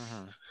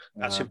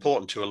 That's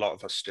important to a lot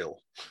of us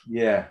still.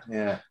 Yeah.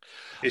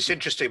 It's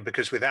interesting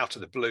because with Out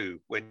of the Blue,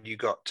 when you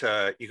got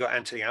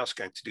Anthony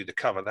Ausgang to do the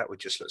cover, that would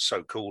just look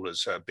so cool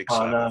as a big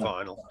side of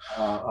vinyl.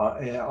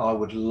 I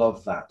would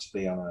love that to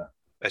be on a.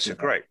 It's a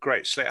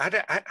great slate.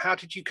 How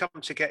did you come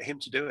to get him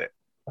to do it?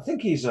 I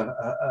think he's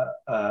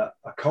a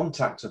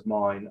contact of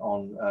mine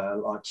on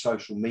like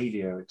social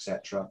media,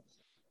 etc.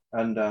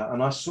 And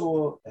I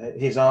saw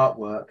his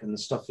artwork and the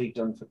stuff he'd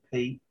done for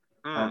Pete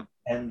and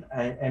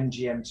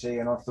MGMT,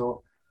 and I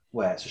thought,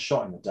 well, it's a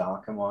shot in the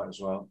dark. I might as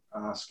well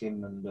ask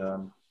him,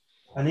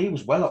 and he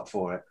was well up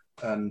for it.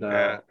 And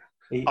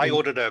I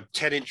ordered a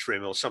 10-inch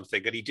rim or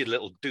something, and he did a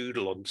little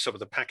doodle on some of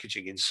the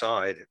packaging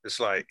inside. It was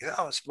like,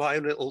 it's my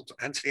own little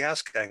Anthony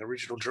Ausgang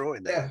original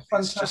drawing there. Yeah,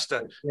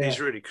 fantastic. It's just, he's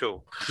really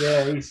cool.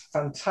 Yeah, he's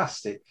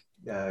fantastic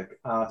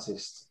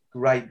artist,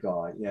 great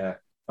guy. Yeah,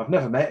 I've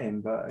never met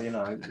him, but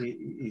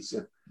he's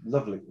a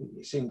lovely.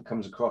 He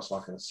comes across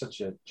like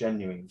such a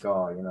genuine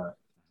guy.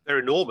 They're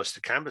enormous,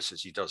 the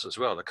canvases he does as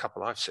well. The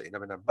couple I've seen. I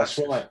mean, that's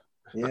right.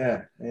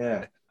 Yeah.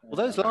 Well,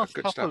 those last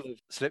couple stuff. of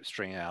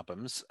Slipstream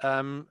albums,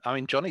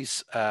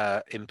 Johnny's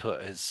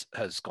input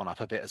has gone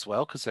up a bit as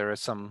well, because there are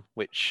some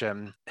which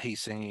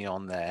he's singing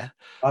on there.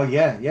 Oh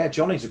yeah.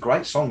 Johnny's a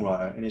great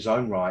songwriter in his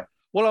own right.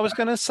 Well, I was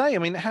going to say,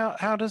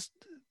 how does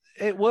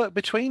it work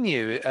between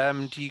you?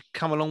 Do you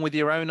come along with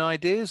your own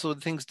ideas, or do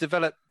things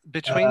develop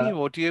between you,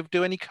 or do you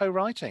do any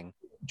co-writing?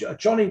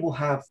 Johnny will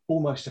have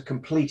almost a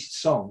completed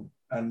song,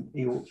 and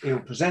he'll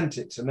present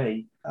it to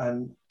me,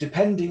 and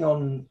depending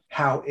on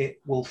how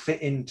it will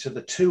fit into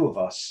the two of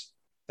us,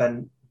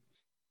 then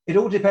it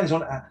all depends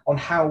on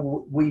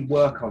how we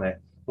work on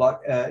it. Like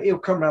he'll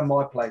come around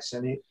my place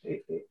and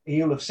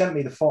he'll have sent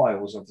me the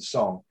files of the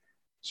song,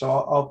 so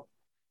I'll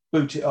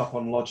boot it up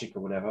on Logic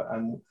or whatever,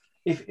 and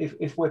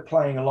if we're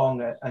playing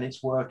along and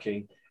it's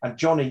working, and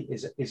Johnny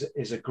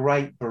is a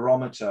great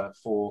barometer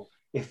for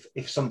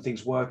if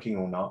something's working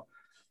or not.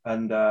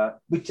 And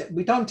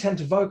we don't tend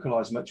to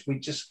vocalize much. We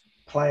just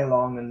play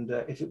along, and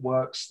if it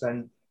works,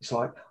 then it's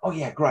like, oh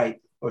yeah,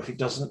 great. Or if it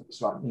doesn't,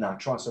 it's like, no,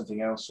 try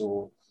something else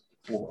or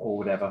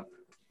whatever.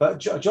 But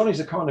Johnny's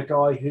the kind of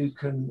guy who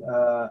can,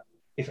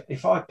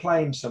 if I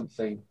play him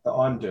something that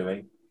I'm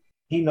doing,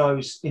 he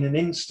knows in an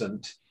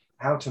instant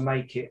how to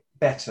make it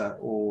better,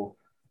 or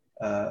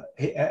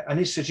and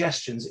his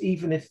suggestions,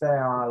 even if they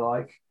are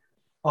like,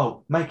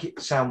 oh, make it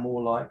sound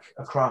more like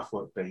a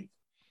Kraftwerk beat,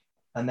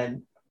 and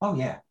then, oh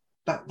yeah,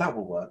 that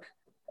will work.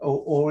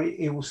 Or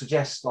he will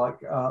suggest like,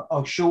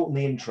 I'll shorten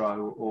the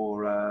intro,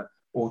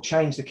 or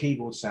change the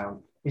keyboard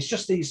sound. It's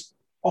just these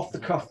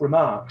off-the-cuff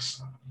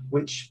remarks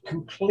which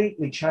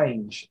completely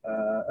change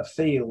a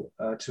feel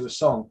to a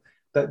song.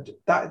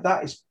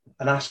 That is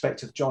an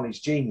aspect of Johnny's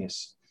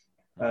genius,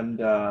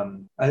 and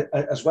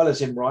as well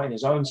as him writing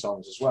his own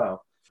songs as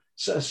well.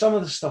 So some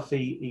of the stuff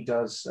he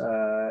does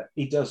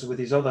with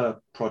his other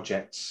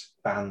projects,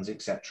 bands,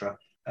 etc.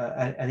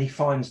 And he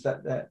finds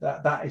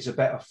that is a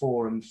better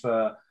forum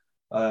for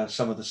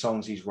some of the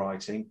songs he's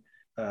writing.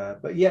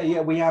 But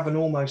yeah, we have an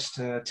almost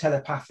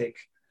telepathic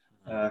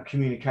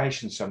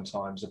communication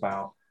sometimes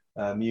about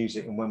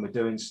music, and when we're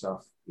doing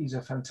stuff. He's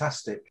a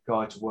fantastic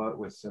guy to work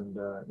with, and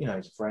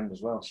he's a friend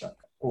as well, so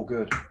all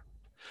good.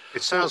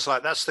 It sounds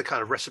like that's the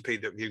kind of recipe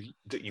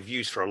that you've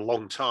used for a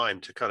long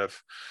time, to kind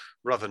of,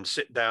 rather than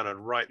sit down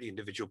and write the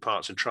individual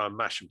parts and try and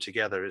mash them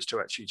together, is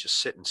to actually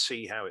just sit and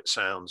see how it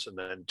sounds, and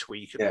then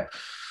tweak and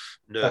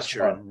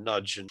nurture and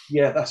nudge and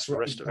that's the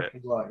rest exactly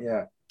of it. Right,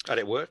 yeah. And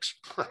it works.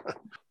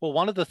 Well,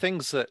 one of the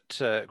things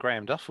that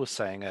Graham Duff was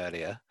saying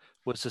earlier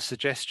was a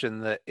suggestion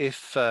that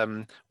if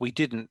we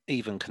didn't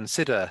even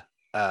consider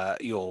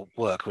your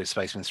work with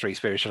Spaceman 3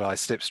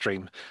 Spiritualized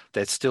Slipstream,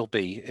 there'd still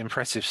be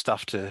impressive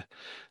stuff to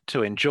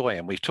enjoy.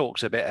 And we've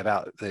talked a bit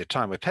about the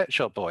time with Pet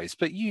Shop Boys,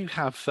 but you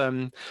have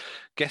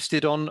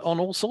guested on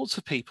all sorts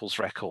of people's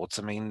records.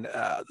 I mean,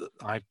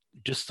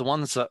 just the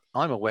ones that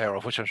I'm aware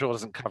of, which I'm sure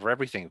doesn't cover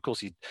everything. Of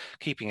course,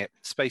 keeping it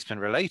Spaceman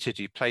related,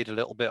 you played a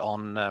little bit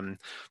on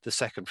the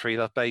second Free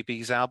Love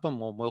Babies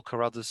album on Will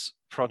Carruthers'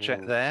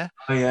 project there.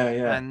 Oh,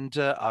 yeah. And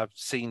I've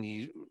seen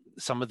you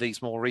some of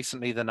these more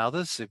recently than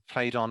others. You've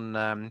played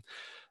on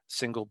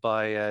single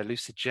by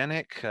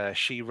Lucigenic,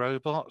 She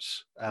Robot,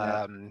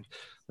 the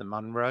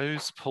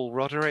Munros, Paul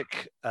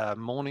Roderick,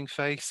 Morning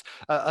Face.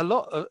 A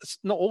lot,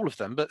 not all of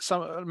them, but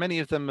many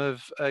of them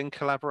have in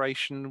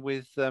collaboration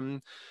with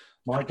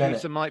Mike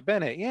producer Bennett. Mike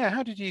Bennett. Yeah,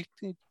 how did you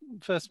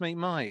first meet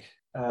Mike?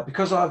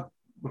 Because I've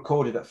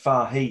recorded at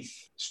Far Heath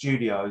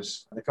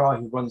Studios, the guy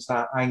who runs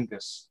that,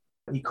 Angus,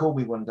 he called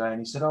me one day and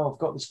he said, "Oh, I've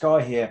got this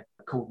guy here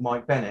called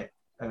Mike Bennett,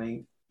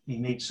 and he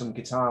needs some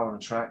guitar on a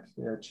track.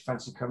 Do you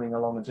fancy coming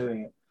along and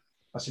doing it?"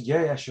 I said,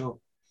 yeah, sure.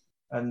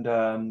 And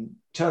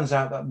turns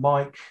out that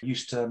Mike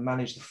used to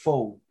manage the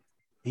Fall.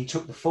 He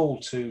took the Fall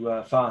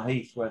to Far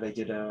Heath, where they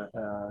did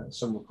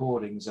some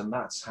recordings, and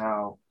that's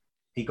how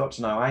he got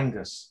to know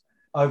Angus.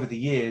 Over the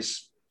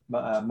years,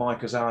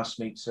 Mike has asked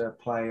me to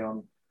play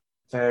on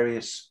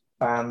various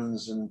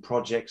bands and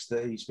projects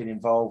that he's been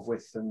involved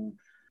with, and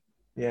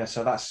yeah,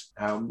 so that's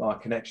how my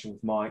connection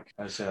with Mike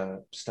has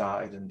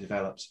started and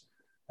developed.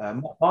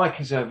 Mike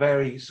is a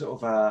very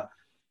sort of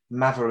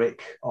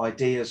maverick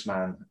ideas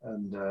man,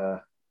 and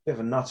a bit of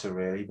a nutter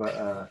really, but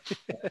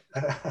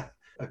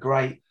a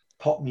great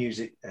pop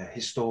music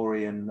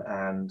historian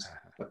and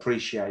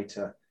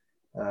appreciator.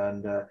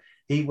 And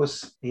he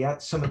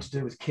had something to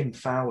do with Kim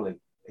Fowley.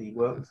 He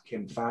worked with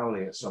Kim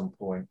Fowley at some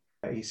point.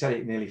 He said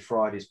it nearly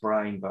fried his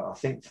brain, but I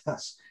think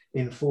that's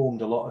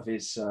informed a lot of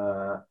his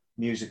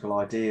musical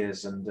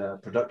ideas and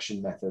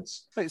production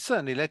methods. It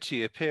certainly led to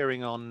you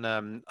appearing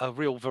on a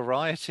real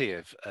variety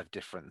of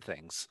different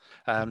things.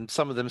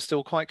 Some of them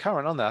still quite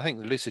current, aren't they? I think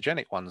the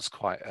Lucigenic one's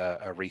quite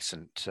a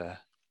recent.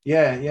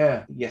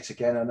 Yeah. Yet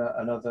again,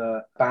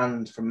 another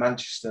band from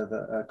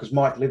Manchester, because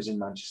Mike lives in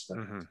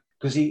Manchester.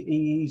 Because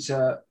he's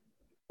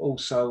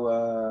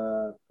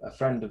also a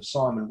friend of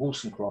Simon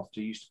Wollstonecroft,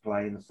 who used to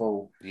play in the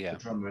Fall, the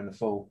drummer in the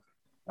Fall.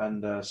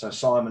 And so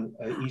Simon,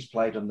 he's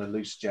played on the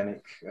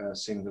Lucigenic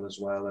single as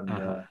well.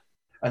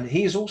 And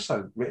he has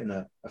also written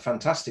a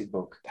fantastic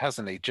book.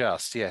 Hasn't he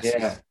just? Yes.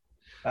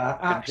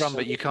 Yeah. Drum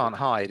But You Can't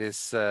Hide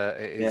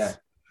it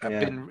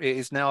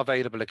is now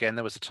available again.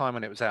 There was a time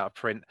when it was out of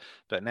print,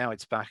 but now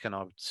it's back, and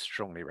I would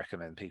strongly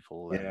recommend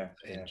people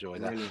enjoy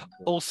that. Really.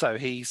 Also,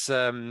 he's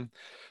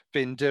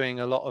been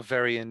doing a lot of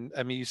very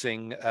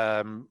amusing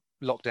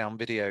lockdown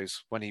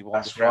videos when he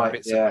wanders around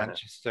bits of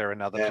Manchester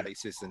and other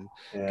places and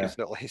gives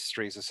little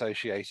histories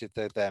associated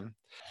with them.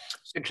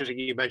 It's interesting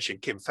you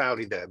mentioned Kim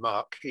Fowley there,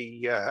 Mark.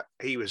 He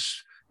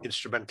was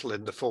instrumental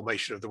in the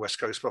formation of the West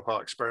Coast Pop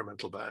Art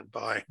Experimental Band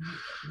by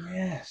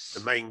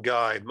the main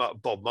guy,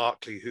 Bob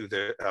Markley, who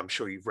I'm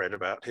sure you've read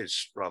about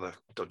his rather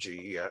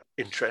dodgy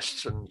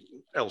interests and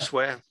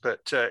elsewhere,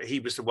 but he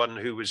was the one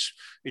who was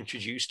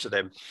introduced to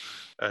them.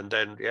 And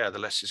then, the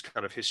rest is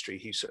kind of history.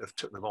 He sort of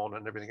took them on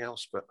and everything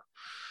else, but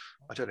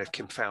I don't know if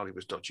Kim Fowley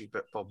was dodgy,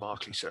 but Bob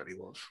Markley certainly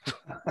was.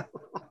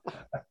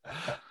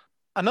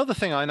 Another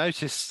thing I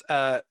noticed,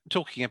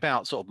 talking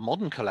about sort of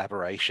modern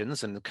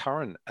collaborations and the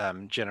current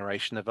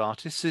generation of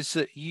artists, is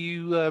that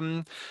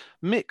you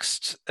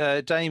mixed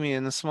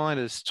Damien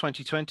Smiler's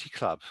 2020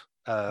 Club,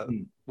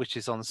 which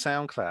is on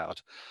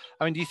SoundCloud.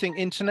 I mean, do you think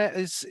internet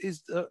is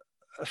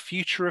a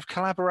future of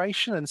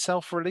collaboration and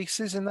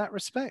self-releases in that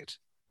respect?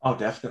 Oh,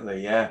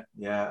 definitely, yeah.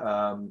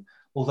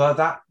 Although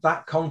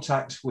that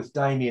contact with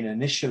Damien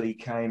initially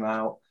came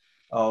out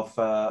of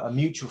a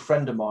mutual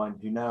friend of mine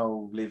who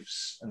now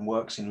lives and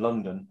works in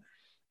London.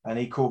 And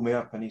he called me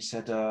up and he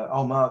said,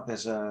 "Oh, Mark,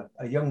 there's a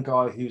young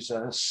guy who's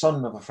a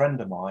son of a friend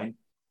of mine,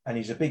 and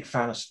he's a big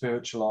fan of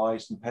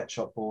Spiritualized and Pet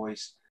Shop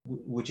Boys.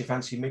 Would you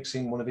fancy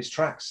mixing one of his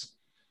tracks?"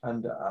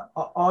 And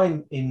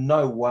I'm in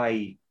no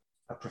way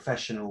a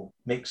professional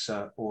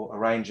mixer or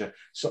arranger,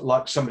 so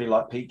like somebody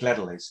like Pete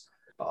Gledel is.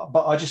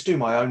 But I just do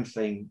my own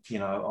thing,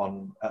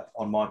 on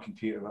my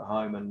computer at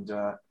home,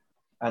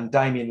 and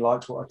Damien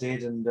liked what I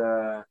did, and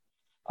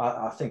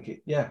I think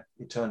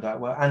it turned out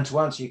well. And to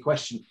answer your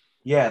question,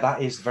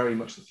 that is very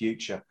much the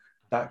future.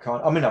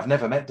 I've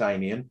never met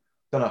Damien,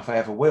 don't know if I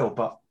ever will,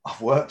 but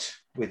I've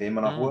worked with him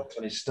and I've worked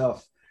on his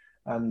stuff.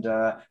 And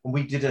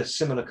we did a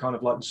similar kind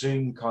of like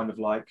Zoom kind of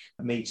like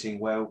meeting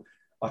where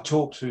I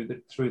talked through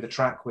the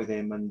track with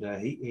him, and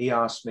he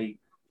asked me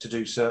to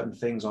do certain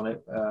things on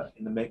it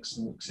in the mix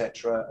and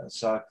etc.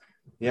 So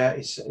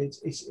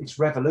it's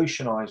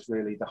revolutionized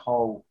really the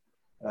whole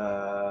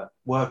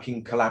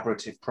working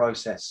collaborative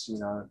process,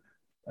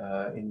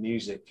 in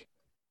music.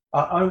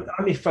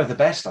 Only for the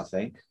best, I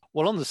think.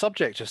 Well, on the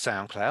subject of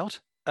SoundCloud,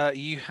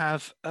 you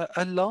have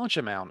a large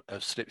amount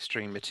of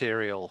Slipstream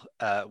material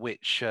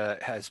which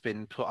has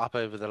been put up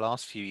over the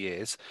last few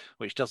years,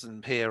 which doesn't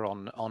appear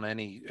on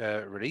any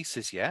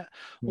releases yet.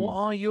 What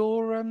are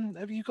your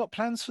have you got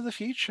plans for the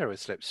future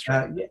with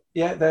Slipstream?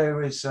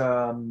 There is.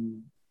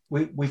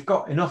 We've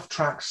got enough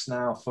tracks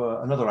now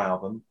for another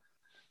album,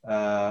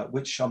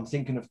 which I'm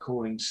thinking of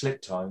calling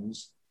Slip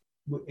Tones.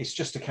 It's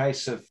just a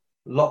case of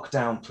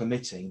lockdown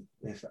permitting.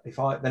 If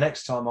the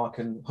next time I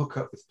can hook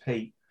up with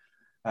Pete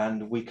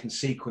and we can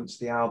sequence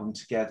the album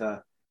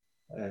together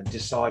and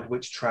decide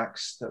which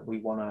tracks that we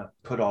want to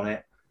put on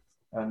it,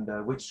 and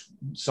which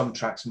some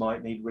tracks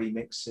might need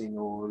remixing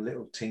or a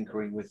little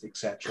tinkering with,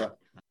 etc.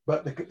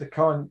 But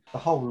the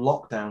whole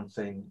lockdown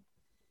thing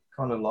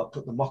kind of like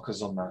put the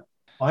mockers on that.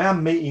 I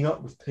am meeting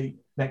up with Pete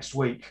next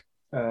week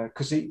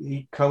because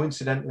he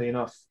coincidentally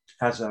enough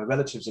has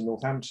relatives in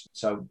Northampton.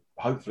 So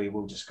hopefully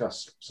we'll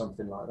discuss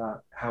something like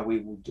that, how we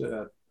will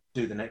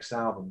do the next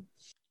album.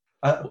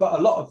 But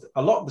a lot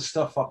of the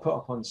stuff I put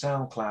up on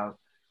SoundCloud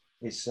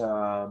is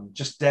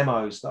just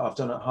demos that I've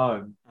done at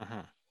home,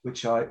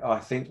 which I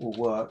think will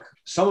work.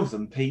 Some of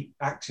them Pete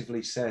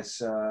actively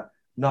says,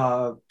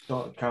 no,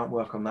 can't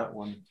work on that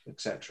one,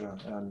 etc.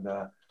 And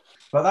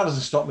but that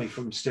doesn't stop me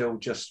from still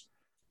just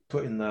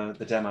putting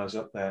the demos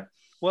up there.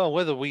 Well,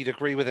 whether we'd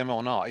agree with him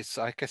or not,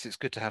 I guess it's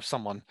good to have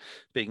someone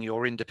being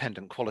your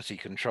independent quality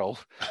control.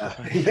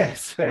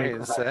 Yes,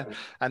 exactly.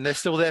 And they're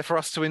still there for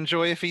us to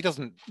enjoy if he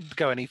doesn't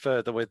go any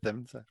further with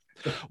them. So.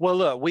 Well,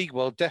 look, we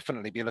will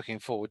definitely be looking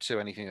forward to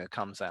anything that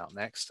comes out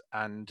next.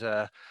 And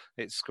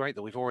it's great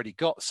that we've already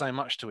got so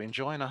much to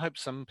enjoy. And I hope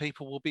some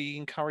people will be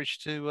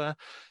encouraged to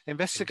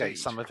investigate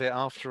some of it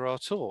after our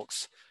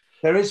talks.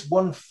 There is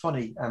one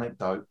funny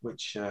anecdote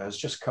which has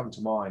just come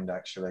to mind,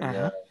 actually.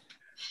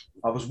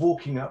 I was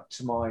walking up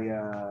to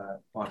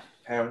my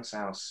parents'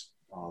 house.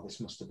 Oh,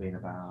 this must have been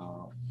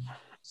about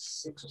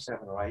 6 or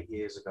 7 or 8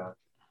 years ago.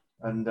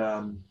 And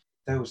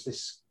there was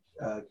this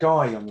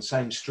guy on the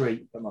same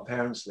street that my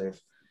parents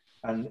live.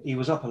 And he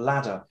was up a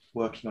ladder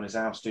working on his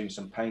house, doing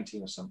some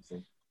painting or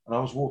something. And I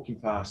was walking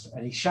past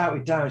and he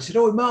shouted down, he said,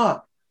 "Oh,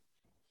 Mark."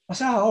 I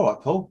said, "Oh, all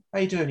right, Paul, how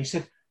you doing?" He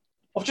said,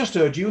 "I've just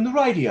heard you on the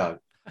radio."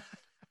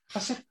 I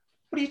said,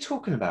 "What are you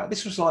talking about?"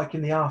 This was like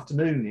in the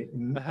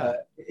afternoon,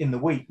 in the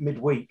week,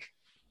 midweek,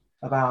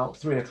 about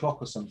 3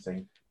 o'clock or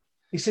something.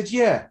 He said,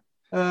 "Yeah,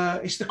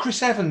 it's the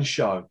Chris Evans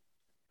show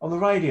on the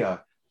radio."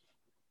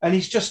 And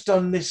he's just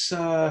done this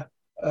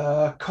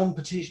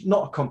competition,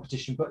 not a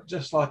competition, but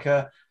just like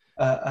a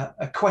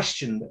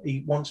question that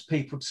he wants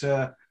people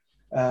to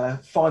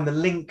find the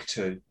link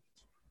to.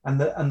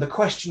 And the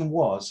question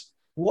was,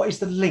 what is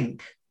the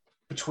link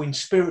between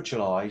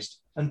Spiritualized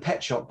and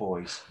Pet Shop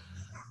Boys?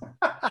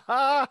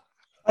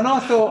 And I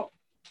thought,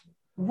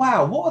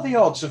 wow, what are the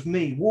odds of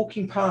me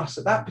walking past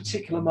at that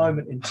particular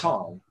moment in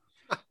time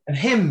and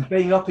him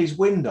being up his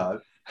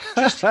window,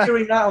 just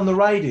hearing that on the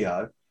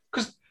radio?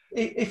 Because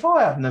if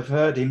I hadn't have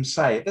heard him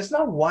say it, there's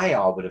no way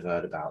I would have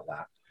heard about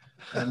that.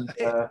 And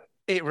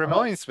it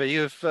reminds me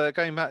of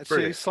going back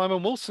to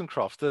Simon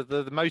Wollstonecraft.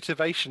 The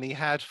motivation he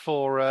had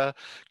for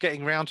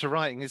getting round to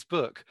writing his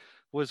book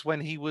was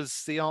when he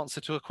was the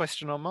answer to a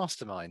question on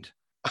Mastermind.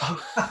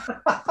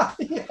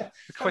 Yeah.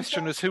 The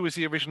question was, who was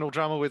the original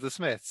drummer with the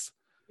Smiths?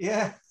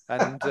 Yeah.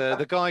 And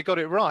the guy got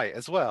it right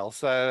as well.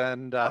 So,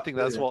 and I think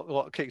that's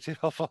what kicked him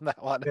off on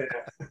that one.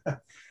 Yeah.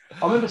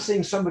 I remember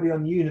seeing somebody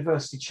on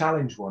University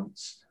Challenge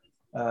once.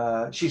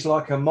 She's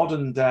like a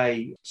modern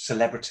day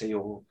celebrity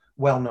or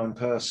well-known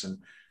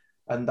person.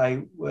 And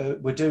they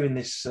were doing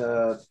this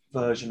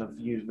version of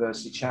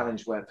University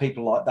Challenge where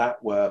people like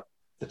that were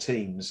the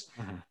teams.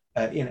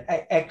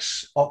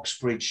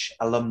 Ex-Oxbridge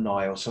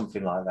alumni or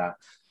something like that.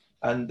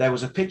 And there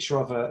was a picture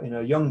of her in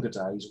her younger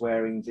days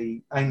wearing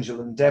the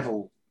Angel and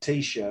Devil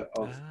T-shirt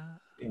of,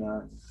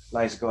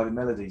 Laser Guided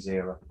Melodies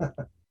era.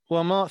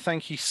 Well, Mark,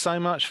 thank you so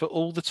much for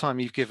all the time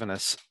you've given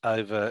us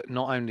over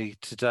not only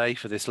today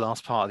for this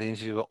last part of the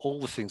interview, but all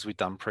the things we've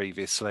done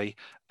previously.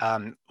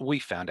 We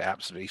found it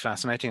absolutely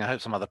fascinating. I hope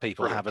some other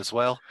people have as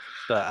well.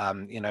 But,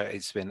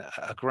 it's been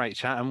a great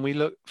chat and we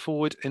look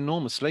forward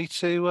enormously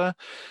to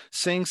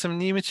seeing some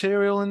new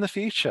material in the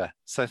future.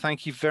 So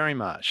thank you very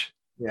much.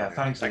 Yeah,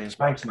 thanks, Ian.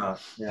 Thanks, Mark.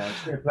 Yeah,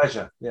 it's been a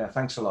pleasure. Yeah,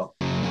 thanks a lot.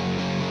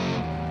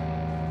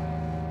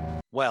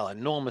 Well,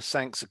 enormous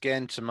thanks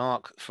again to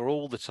Mark for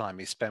all the time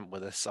he spent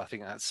with us. I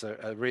think that's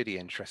a really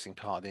interesting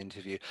part of the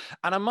interview.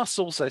 And I must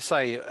also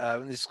say,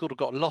 this sort of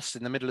got lost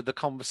in the middle of the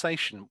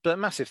conversation, but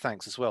massive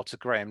thanks as well to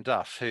Graham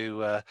Duff,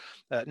 who,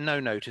 no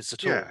notice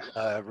at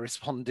all,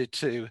 responded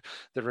to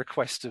the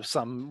request of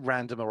some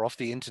randomer off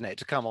the internet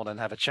to come on and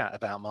have a chat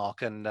about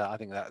Mark. And I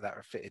think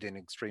that fitted in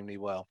extremely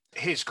well.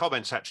 His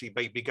comments actually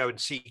made me go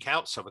and seek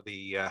out some of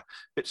the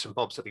bits and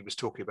bobs that he was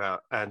talking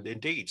about. And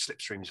indeed,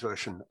 Slipstream's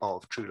version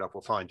of True Love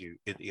Will Find You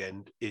in the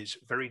end is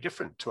very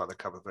different to other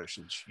cover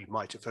versions. You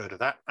might have heard of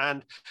that,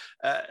 and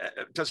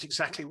does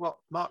exactly what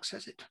Mark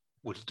says it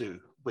would do,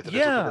 with a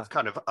little bit of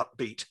kind of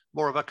upbeat,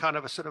 more of a kind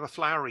of a sort of a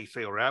flowery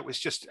feel. Right? It was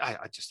just, I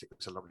just think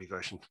it's a lovely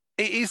version.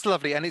 It is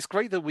lovely, and it's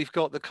great that we've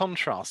got the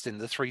contrast in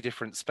the 3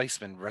 different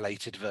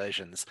Spaceman-related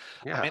versions.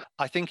 Yeah. I mean,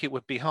 I think it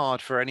would be hard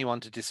for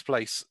anyone to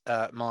displace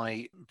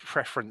my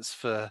preference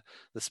for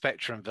the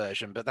Spectrum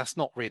version, but that's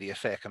not really a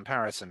fair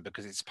comparison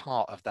because it's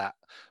part of that,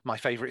 my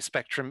favourite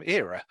Spectrum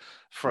era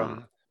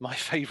from my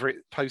favourite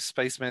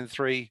post-Spaceman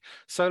 3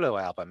 solo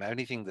album.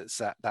 Anything that's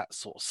that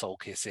sort of Soul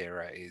Kiss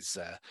era is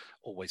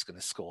always going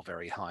to score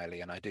very highly,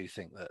 and I do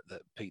think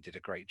that Pete did a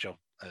great job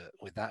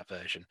with that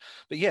version.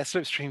 But yeah,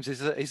 Slipstreams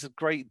is a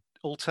great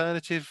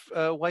alternative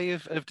way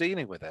of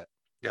dealing with it.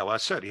 Yeah, well, I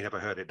certainly never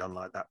heard it done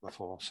like that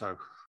before, so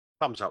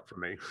thumbs up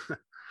from me.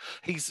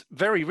 He's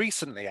very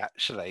recently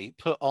actually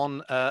put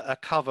on a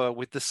cover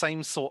with the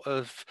same sort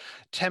of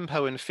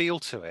tempo and feel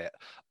to it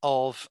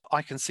of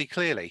I Can See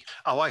Clearly.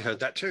 Oh, I heard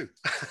that too.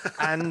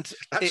 And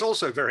that's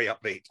also very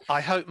upbeat.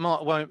 I hope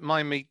Mark won't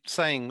mind me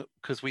saying,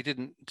 because we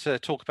didn't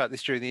talk about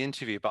this during the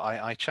interview, but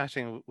I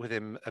chatting with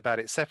him about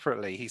it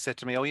separately. He said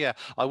to me, oh yeah,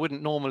 I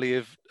wouldn't normally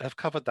have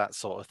covered that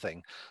sort of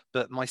thing,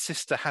 but my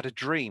sister had a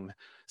dream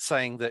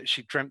saying that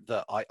she dreamt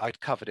that I'd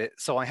covered it,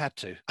 so I had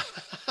to.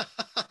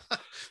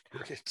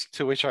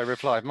 To which I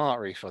replied, Mark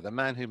Reefer, the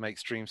man who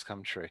makes dreams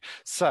come true.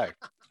 So,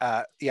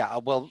 yeah,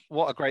 well,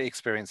 what a great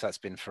experience that's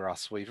been for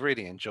us. We've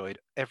really enjoyed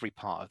every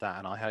part of that,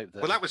 and I hope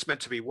that... Well, that was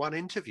meant to be one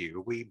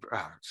interview.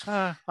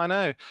 I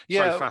know.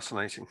 Yeah, so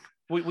fascinating.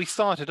 We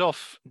started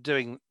off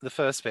doing the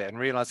first bit and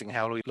realizing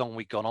how long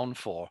we'd gone on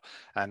for.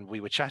 And we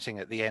were chatting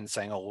at the end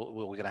saying, oh,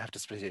 well, we're going to have to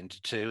split it into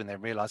two. And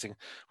then realizing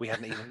we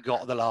hadn't even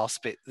got the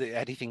last bit,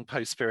 anything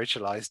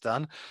post-spiritualized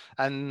done.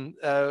 And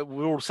we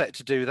were all set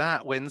to do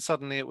that when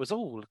suddenly it was,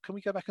 oh, can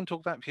we go back and talk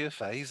about Pure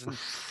Phase? And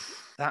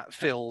that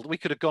filled. We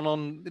could have gone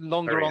on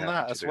longer Very on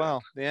that as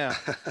well. Yeah.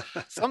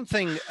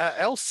 Something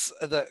else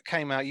that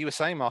came out, you were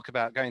saying, Mark,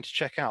 about going to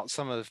check out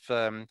some of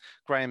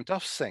Graham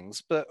Duff's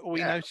things, but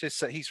we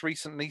noticed that he's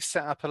recently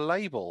set up a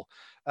label.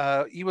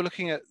 You were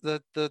looking at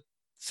the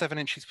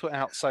 7-inch he's put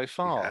out so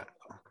far. Yeah.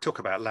 Talk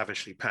about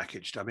lavishly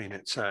packaged. I mean,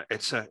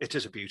 it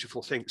is a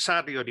beautiful thing.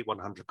 Sadly, only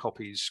 100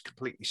 copies,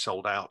 completely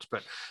sold out.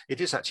 But it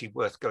is actually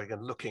worth going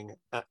and looking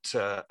at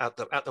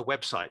the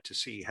website to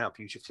see how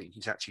beautifully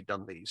he's actually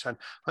done these. And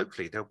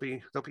hopefully there'll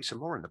be some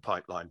more in the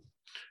pipeline.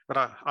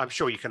 But I'm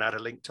sure you can add a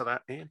link to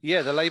that, Ian.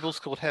 Yeah, the label's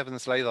called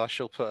Heaven's Lathe. I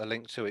shall put a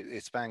link to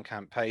its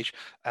Bandcamp page.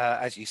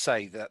 As you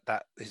say,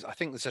 that is, I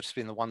think there's just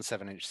been the 1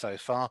 7-inch so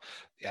far.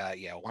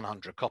 Yeah,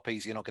 100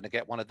 copies. You're not going to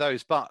get one of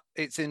those. But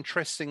it's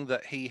interesting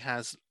that he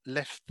has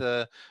left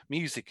the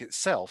music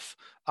itself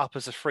up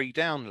as a free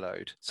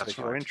download. So if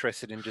you're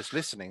interested in just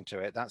listening to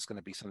it, that's going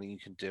to be something you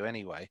can do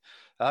anyway.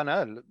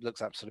 No, it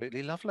looks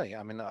absolutely lovely.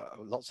 I mean,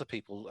 lots of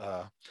people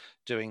are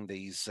doing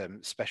these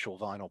special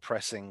vinyl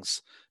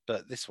pressings,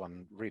 but this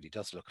one really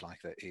does look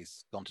like that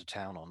he's gone to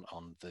town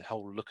on the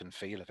whole look and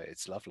feel of it.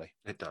 It's lovely.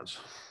 It does.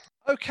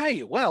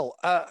 Okay, well,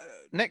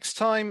 next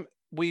time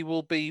we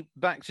will be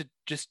back to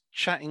just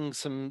chatting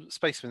some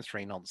Spaceman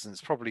 3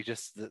 nonsense, probably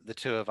just the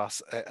two of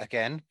us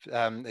again.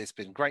 It's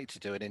been great to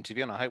do an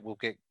interview, and I hope we'll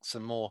get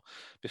some more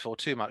before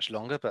too much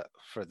longer, but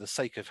for the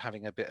sake of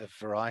having a bit of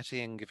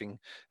variety and giving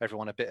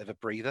everyone a bit of a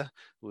breather,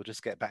 we'll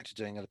just get back to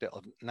doing a bit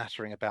of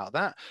nattering about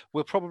that.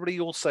 We'll probably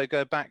also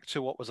go back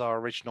to what was our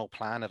original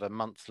plan of a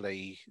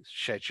monthly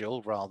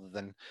schedule rather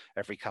than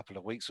every couple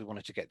of weeks. We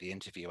wanted to get the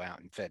interview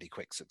out in fairly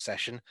quick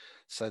succession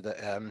so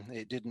that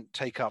it didn't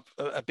take up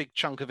a big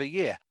chunk of a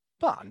year.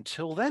 But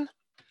until then,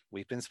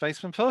 we've been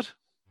Spaceman Pod.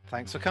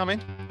 Thanks for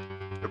coming.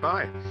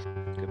 Goodbye.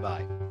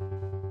 Goodbye.